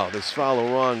foul. Oh, they foul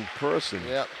the wrong person.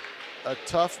 Yep. A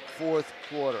tough fourth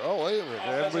quarter. Oh, wait a minute.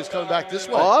 Everybody's coming back this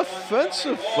way.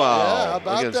 Offensive foul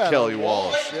against Kelly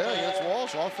Walsh. Yeah, against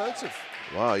Walsh. Offensive.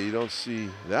 Wow, you don't see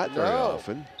that very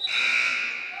often.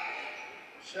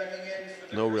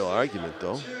 No real argument,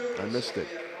 though. I missed it.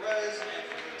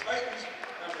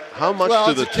 How much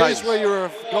do the Titans... Well, it's a case where you were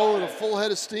going with a full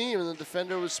head of steam and the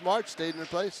defender was smart, stayed in her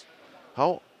place.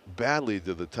 How badly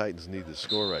do the Titans need to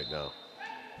score right now?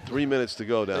 3 minutes to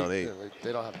go, down 8.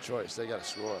 They don't have a choice. They got to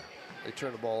score. They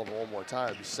turn the ball over one more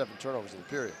time. It'd be 7 turnovers in the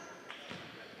period.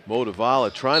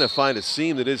 Motivala trying to find a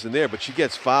seam that isn't there, but she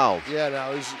gets fouled. Yeah, now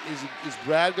is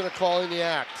Brad going to call in the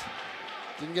act?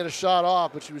 Didn't get a shot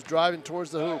off, but she was driving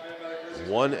towards the hoop.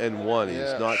 1 and 1.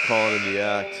 He's not calling in the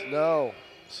act. No.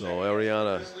 So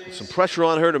Ariana, some pressure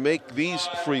on her to make these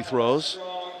free throws.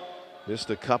 Missed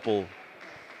a couple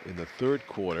in the third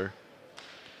quarter.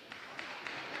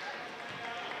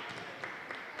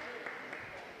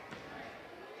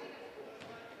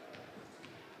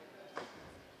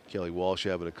 Kelly Walsh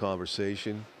having a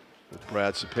conversation with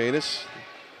Brad Sapanis,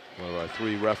 one of our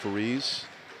 3 referees.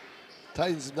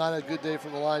 Titans have not had a good day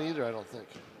from the line either, I don't think.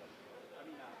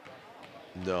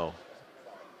 No.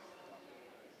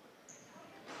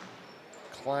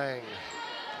 Klang,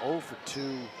 0 for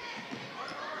 2.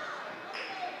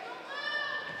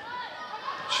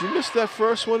 She missed that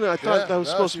first one. I thought that was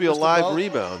supposed to be a live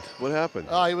rebound. What happened?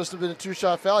 Oh, he must have been a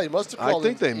 2-shot foul. He must have called. I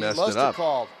think they messed it up.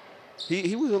 Called.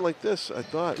 He was like this, I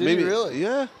thought. Did maybe, he really?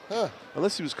 Yeah. Huh.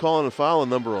 Unless he was calling a foul on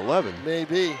number 11.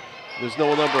 Maybe. There's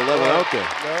no number 11 out there.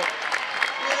 No.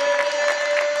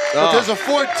 But there's a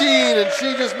 14, and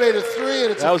she just made a 3,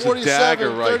 and it's that a was a dagger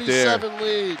right 37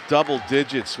 lead. Double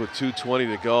digits with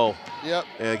 2:20 to go. Yep.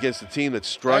 And against a team that's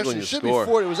struggling to score.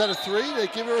 Be 40. Was that a 3? They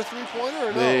give her a 3-pointer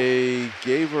or no? They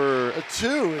gave her a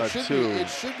 2. It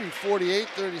should be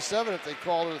 48-37 if they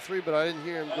called it a 3, but I didn't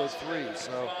hear him go 3.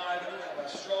 So.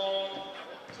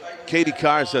 Katie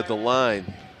Carr's at the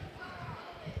line.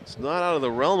 It's not out of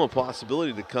the realm of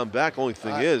possibility to come back. Only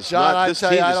thing is, John, this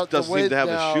team just doesn't seem to have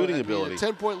the shooting ability. A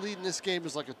 10-point lead in this game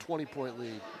is like a 20-point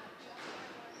lead.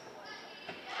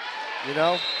 You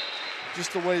know,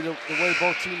 just the way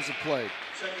both teams have played.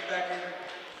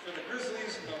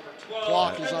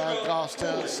 Clock is on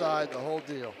Goffstown's side, the whole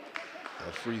deal.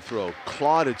 A free throw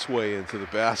clawed its way into the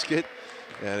basket,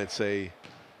 and it's a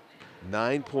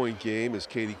 9-point game as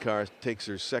Katie Carr takes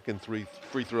her second free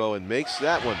throw and makes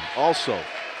that one also.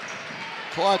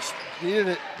 Clutch, needed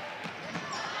it.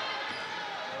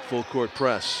 Full court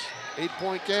press.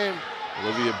 8-point game.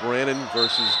 Olivia Brannon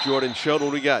versus Jordan Choate. What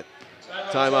do we got?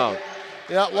 Timeout.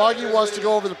 Yeah, Loggy wants to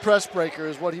go over the press breaker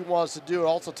is what he wants to do. It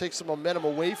also takes some momentum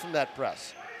away from that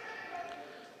press.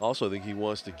 Also, I think he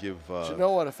wants to give But you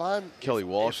know what? If I'm Kelly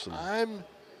Walsh if some I'm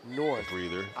North,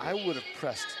 breather. I would have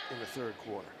pressed in the third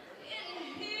quarter.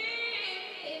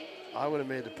 I would have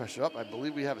made the pressure up. I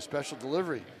believe we have a special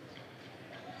delivery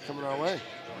coming our way.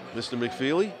 Mr.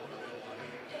 McFeely?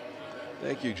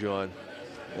 Thank you, John.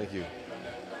 Thank you.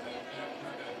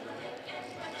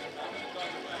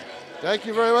 Thank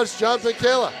you very much, John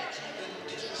Pinkala.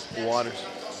 Waters.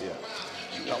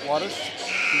 Yeah. Got Waters?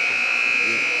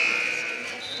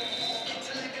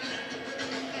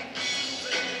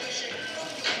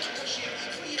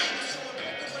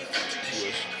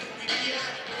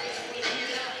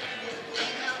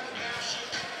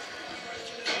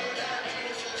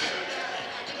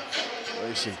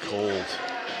 Nice and cold.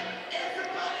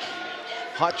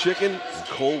 Hot chicken and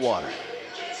cold water.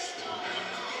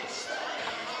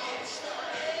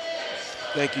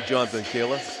 Thank you, John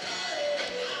Pinkala.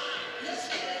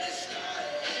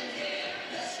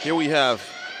 Here we have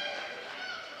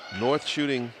North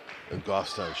shooting and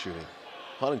Goffstown shooting.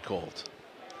 Hot and cold.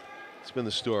 It's been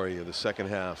the story of the second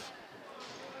half.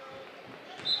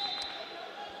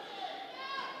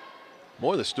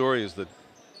 More of the story is that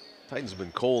Titans have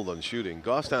been cold on shooting.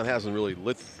 Goffstown hasn't really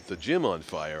lit the gym on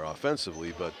fire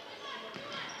offensively, but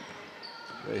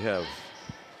they have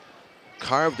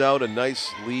carved out a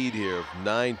nice lead here of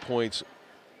 9 points,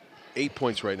 8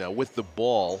 points right now with the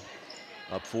ball,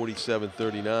 up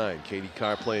 47-39. Katie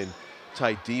Carr playing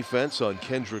tight defense on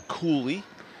Kendra Cooley.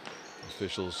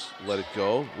 Officials let it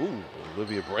go. Ooh,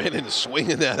 Olivia Brandon is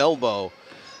swinging that elbow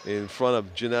in front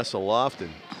of Janessa Lofton.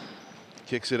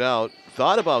 Kicks it out.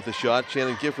 Thought about the shot.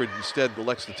 Shannon Gifford instead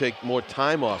elects to take more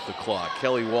time off the clock.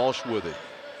 Kelly Walsh with it.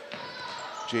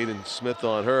 Jaden Smith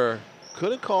on her.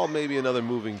 Could have called maybe another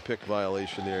moving pick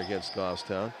violation there against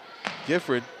Goffstown.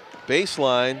 Gifford,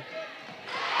 baseline.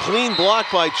 Clean block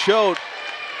by Choate.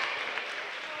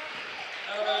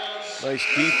 Nice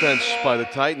defense by the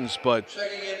Titans, but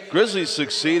Grizzlies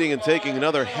succeeding in taking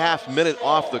another half minute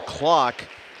off the clock.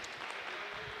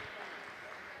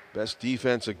 Best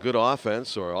defense, a good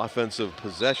offense, or offensive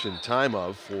possession time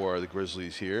of for the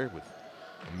Grizzlies here with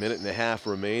a minute and a half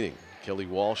remaining. Kelly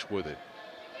Walsh with it.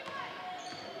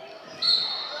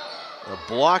 A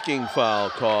blocking foul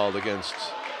called against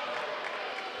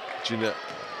Jaden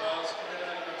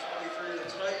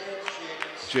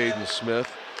Smith.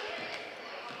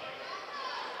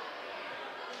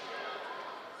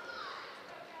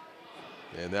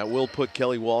 And that will put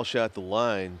Kelly Walsh at the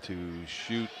line to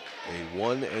shoot a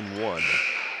 1-and-1.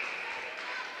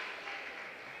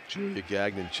 Julia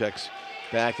Gagnon checks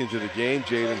back into the game.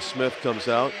 Jaden Smith comes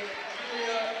out.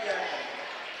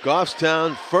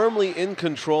 Goffstown firmly in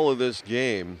control of this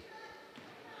game.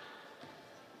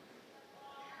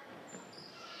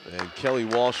 And Kelly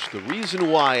Walsh, the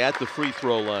reason why, at the free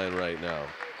throw line right now.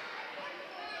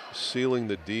 Sealing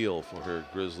the deal for her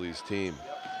Grizzlies team.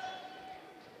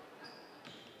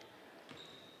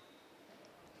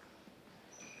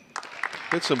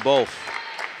 Hits them both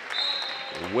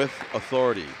with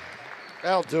authority.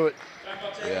 That'll do it.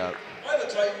 Yeah.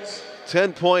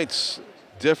 10 points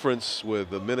difference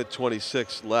with a minute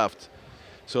 26 left.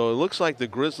 So it looks like the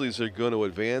Grizzlies are going to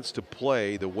advance to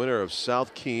play the winner of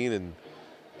South Keene, and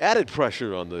added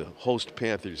pressure on the host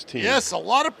Panthers team. Yes, a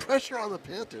lot of pressure on the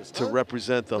Panthers. To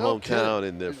represent the hometown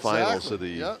in the finals of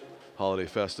the Holiday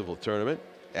Festival tournament.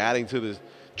 Adding to the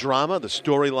drama, the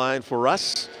storyline for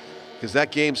us, because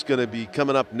that game's going to be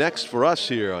coming up next for us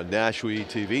here on Nashua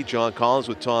TV. John Collins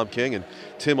with Tom King and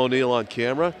Tim O'Neill on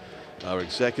camera. Our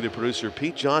executive producer,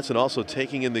 Pete Johnson, also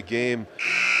taking in the game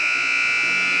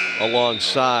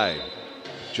alongside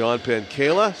John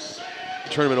Pinkala,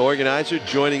 tournament organizer,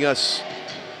 joining us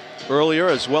earlier,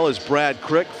 as well as Brad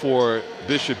Crick for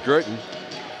Bishop Girton.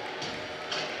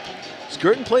 Does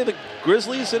Girton play the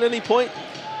Grizzlies at any point?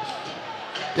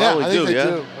 Yeah, I think they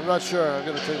do. I'm not sure. I'm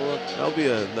going to take a look. That'll be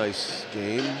a nice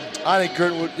game. I think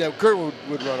Girton would. Yeah, Girton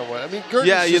would run away. I mean, Girton.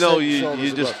 Yeah, you know,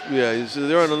 you just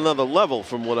they're on another level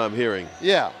from what I'm hearing.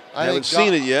 Yeah, I haven't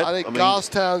seen it yet. I think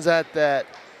Goffstown's at that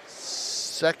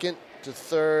second to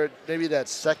third, maybe that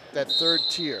third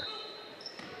tier.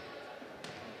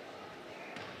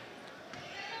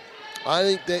 I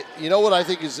think that, you know what I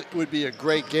think would be a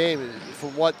great game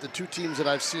from what the two teams that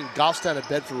I've seen, Goffstown and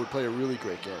Bedford would play a really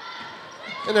great game.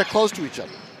 And they're close to each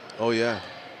other. Oh, yeah.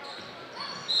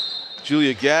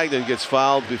 Julia Gagnon gets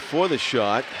fouled before the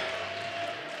shot.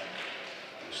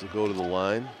 She'll go to the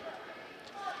line.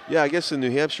 Yeah, I guess in New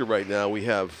Hampshire right now we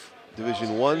have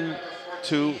Division 1,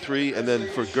 2, 3, and then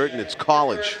for Girton it's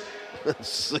college.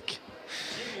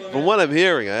 From what I'm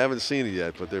hearing, I haven't seen it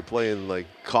yet, but they're playing like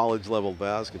college level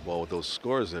basketball with those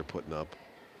scores they're putting up.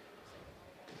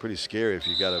 Pretty scary if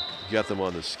you got them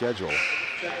on the schedule.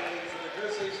 Checking in for the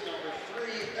Grizzlies, number 3,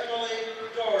 Emily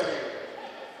Doherty.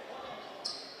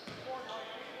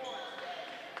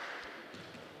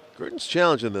 Gurdon's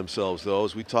challenging themselves, though,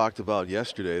 as we talked about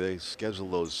yesterday. They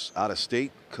scheduled those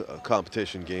out-of-state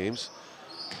competition games.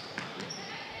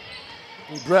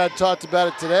 Brad talked about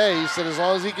it today. He said as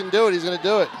long as he can do it, he's going to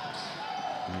do it.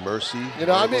 Mercy. You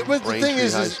know, I mean, but the thing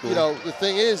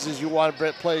is, you you want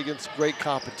to play against great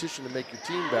competition to make your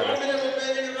team better.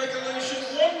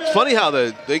 It's funny how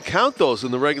they count those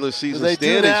in the regular season They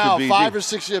standings do now. for BG. 5 or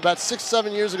 6 years, about 6,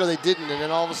 7 years ago, they didn't, and then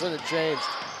all of a sudden it changed.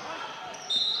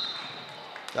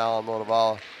 Foul on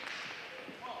Motivala.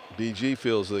 BG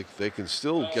feels like they can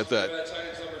still get that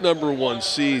 #1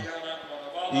 seed,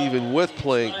 even with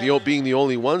playing being the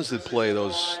only ones that play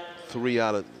those 3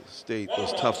 out of state,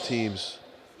 those tough teams.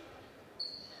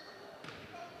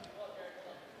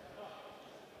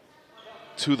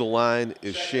 To the line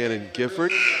is Shannon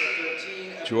Gifford.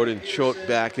 Jordan Choate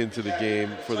back into the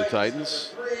game for the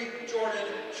Titans. Jordan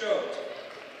Choate.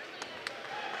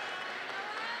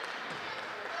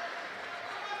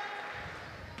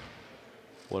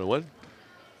 One.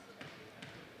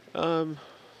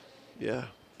 Yeah.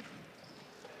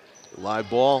 Live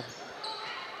ball.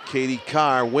 Katie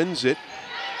Carr wins it.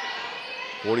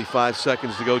 45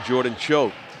 seconds to go. Jordan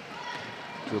Choate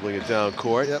dribbling it down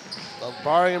court. Yep.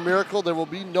 Barring a miracle, there will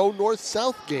be no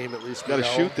north-south game, at least. You got to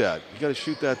shoot that. You got to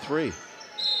shoot that 3.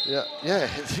 Yeah. You're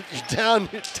down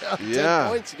 10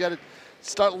 points. You got to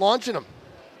start launching them.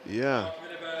 Yeah.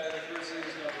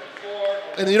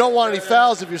 And you don't want any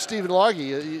fouls if you're Stephen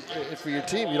Largy for your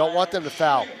team. You don't want them to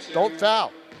foul. Don't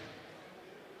foul.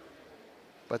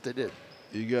 But they did.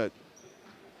 You got.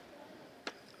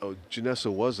 Oh,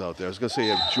 Janessa was out there. I was going to say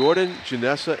you have Jordan,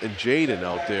 Janessa, and Jaden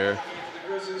out there.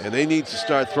 And they need to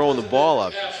start throwing the ball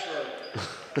up.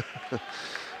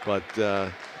 But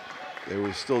they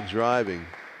were still driving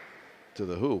to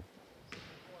the hoop.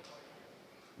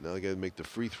 Now they got to make the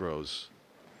free throws.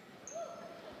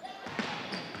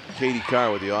 Katie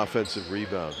Carr with the offensive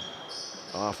rebound.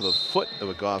 Off of the foot of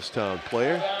a Goffstown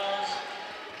player.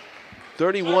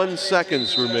 31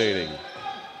 seconds remaining.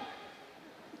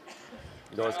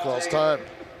 North calls time.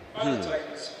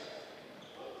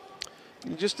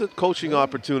 Just a coaching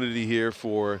opportunity here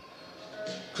for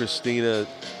Christina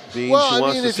Bean. Well, she I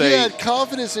wants mean, to if say, you had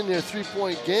confidence in their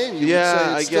three-point game, you would say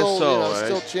I it's guess still, so. Right?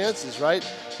 Still chances, right?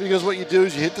 Because what you do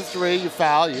is you hit the 3, you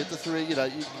foul, you hit the 3, you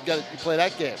play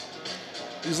that game.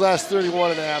 These last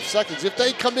 31.5 seconds, if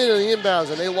they come in the inbounds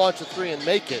and they launch a 3 and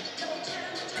make it,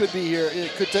 could be here.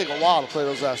 It could take a while to play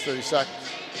those last 30 seconds.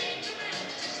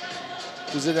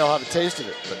 Because then they'll have a taste of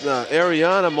it. But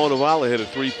Ariana Motivala hit a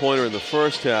 3-pointer in the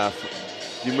first half.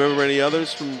 Do you remember any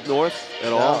others from North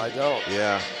at all? No, I don't.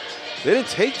 Yeah. They didn't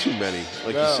take too many,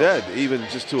 like you said, even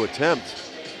just to attempt.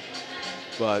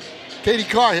 But Katie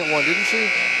Carr hit one, didn't she?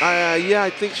 Yeah, I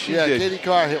think she did. Yeah, Katie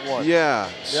Carr hit one. Yeah,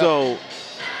 so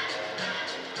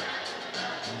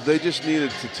they just needed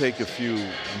to take a few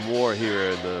more here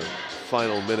in the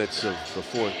final minutes of the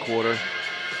fourth quarter.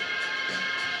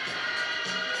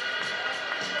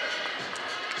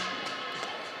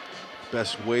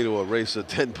 Best way to erase a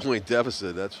 10-point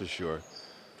deficit, that's for sure.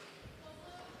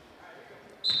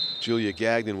 Julia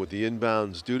Gagnon with the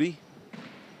inbounds duty.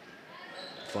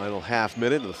 Final half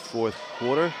minute of the fourth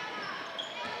quarter.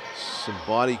 Some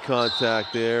body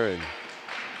contact there, and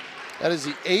that is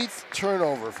the 8th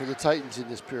turnover for the Titans in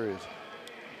this period.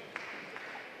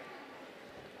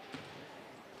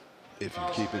 If you're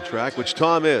keeping track, which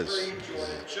Tom is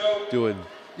doing.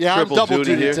 Yeah, I'm double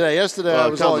duty here today. Yesterday I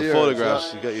was all the yours.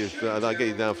 photographs. I'll get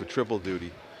you down for triple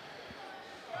duty.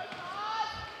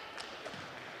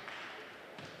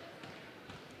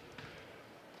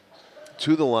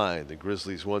 To the line, the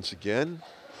Grizzlies once again.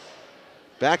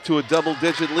 Back to a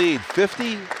double-digit lead,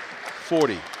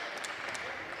 50-40.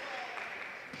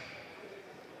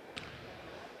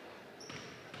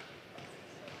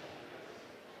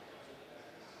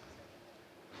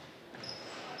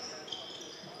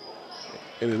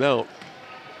 In and out.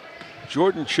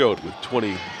 Jordan Choate with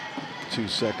 22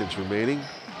 seconds remaining.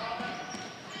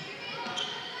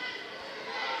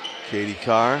 Katie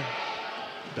Carr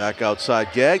back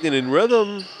outside. Gagnon in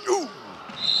rhythm. Ooh.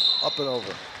 Up and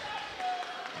over.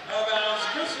 Out of bounds,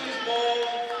 Grizzlies ball.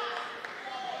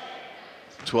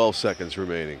 12 seconds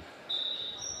remaining.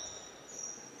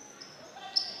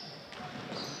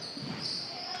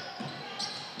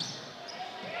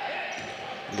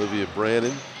 Olivia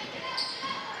Brannon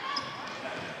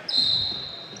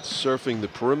surfing the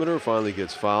perimeter, finally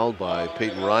gets fouled by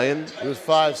Peyton Ryan. There's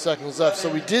 5 seconds left, so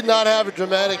we did not have a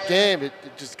dramatic game. It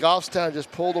just Goffstown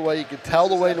just pulled away. You could tell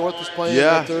the way North was playing in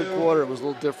the third quarter. It was a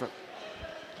little different.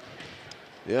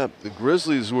 Yeah, the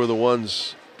Grizzlies were the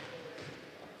ones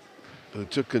who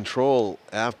took control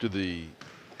after the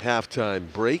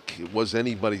halftime break. It was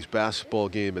anybody's basketball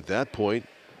game at that point.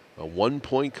 A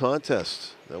 1-point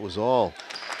contest. That was all.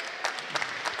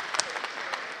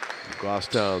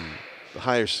 Goffstown, the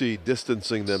higher seed,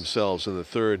 distancing themselves in the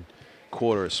third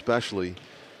quarter especially,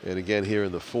 and again here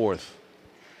in the fourth.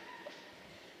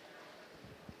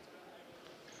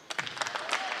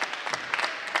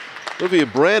 Olivia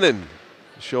Brannon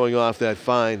showing off that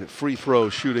fine free throw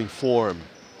shooting form.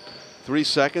 3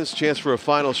 seconds, chance for a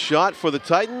final shot for the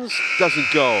Titans. Doesn't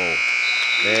go.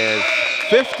 And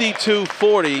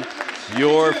 52-40,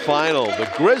 your final. The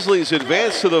Grizzlies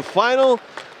advance to the final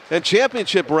and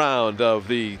championship round of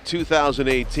the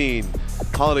 2018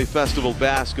 Holiday Festival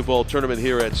Basketball Tournament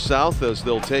here at South, as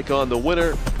they'll take on the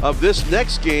winner of this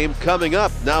next game coming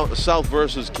up. Now South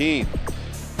versus Keene.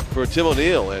 For Tim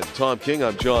O'Neill and Tom King,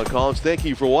 I'm John Collins. Thank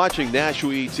you for watching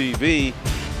Nashua TV.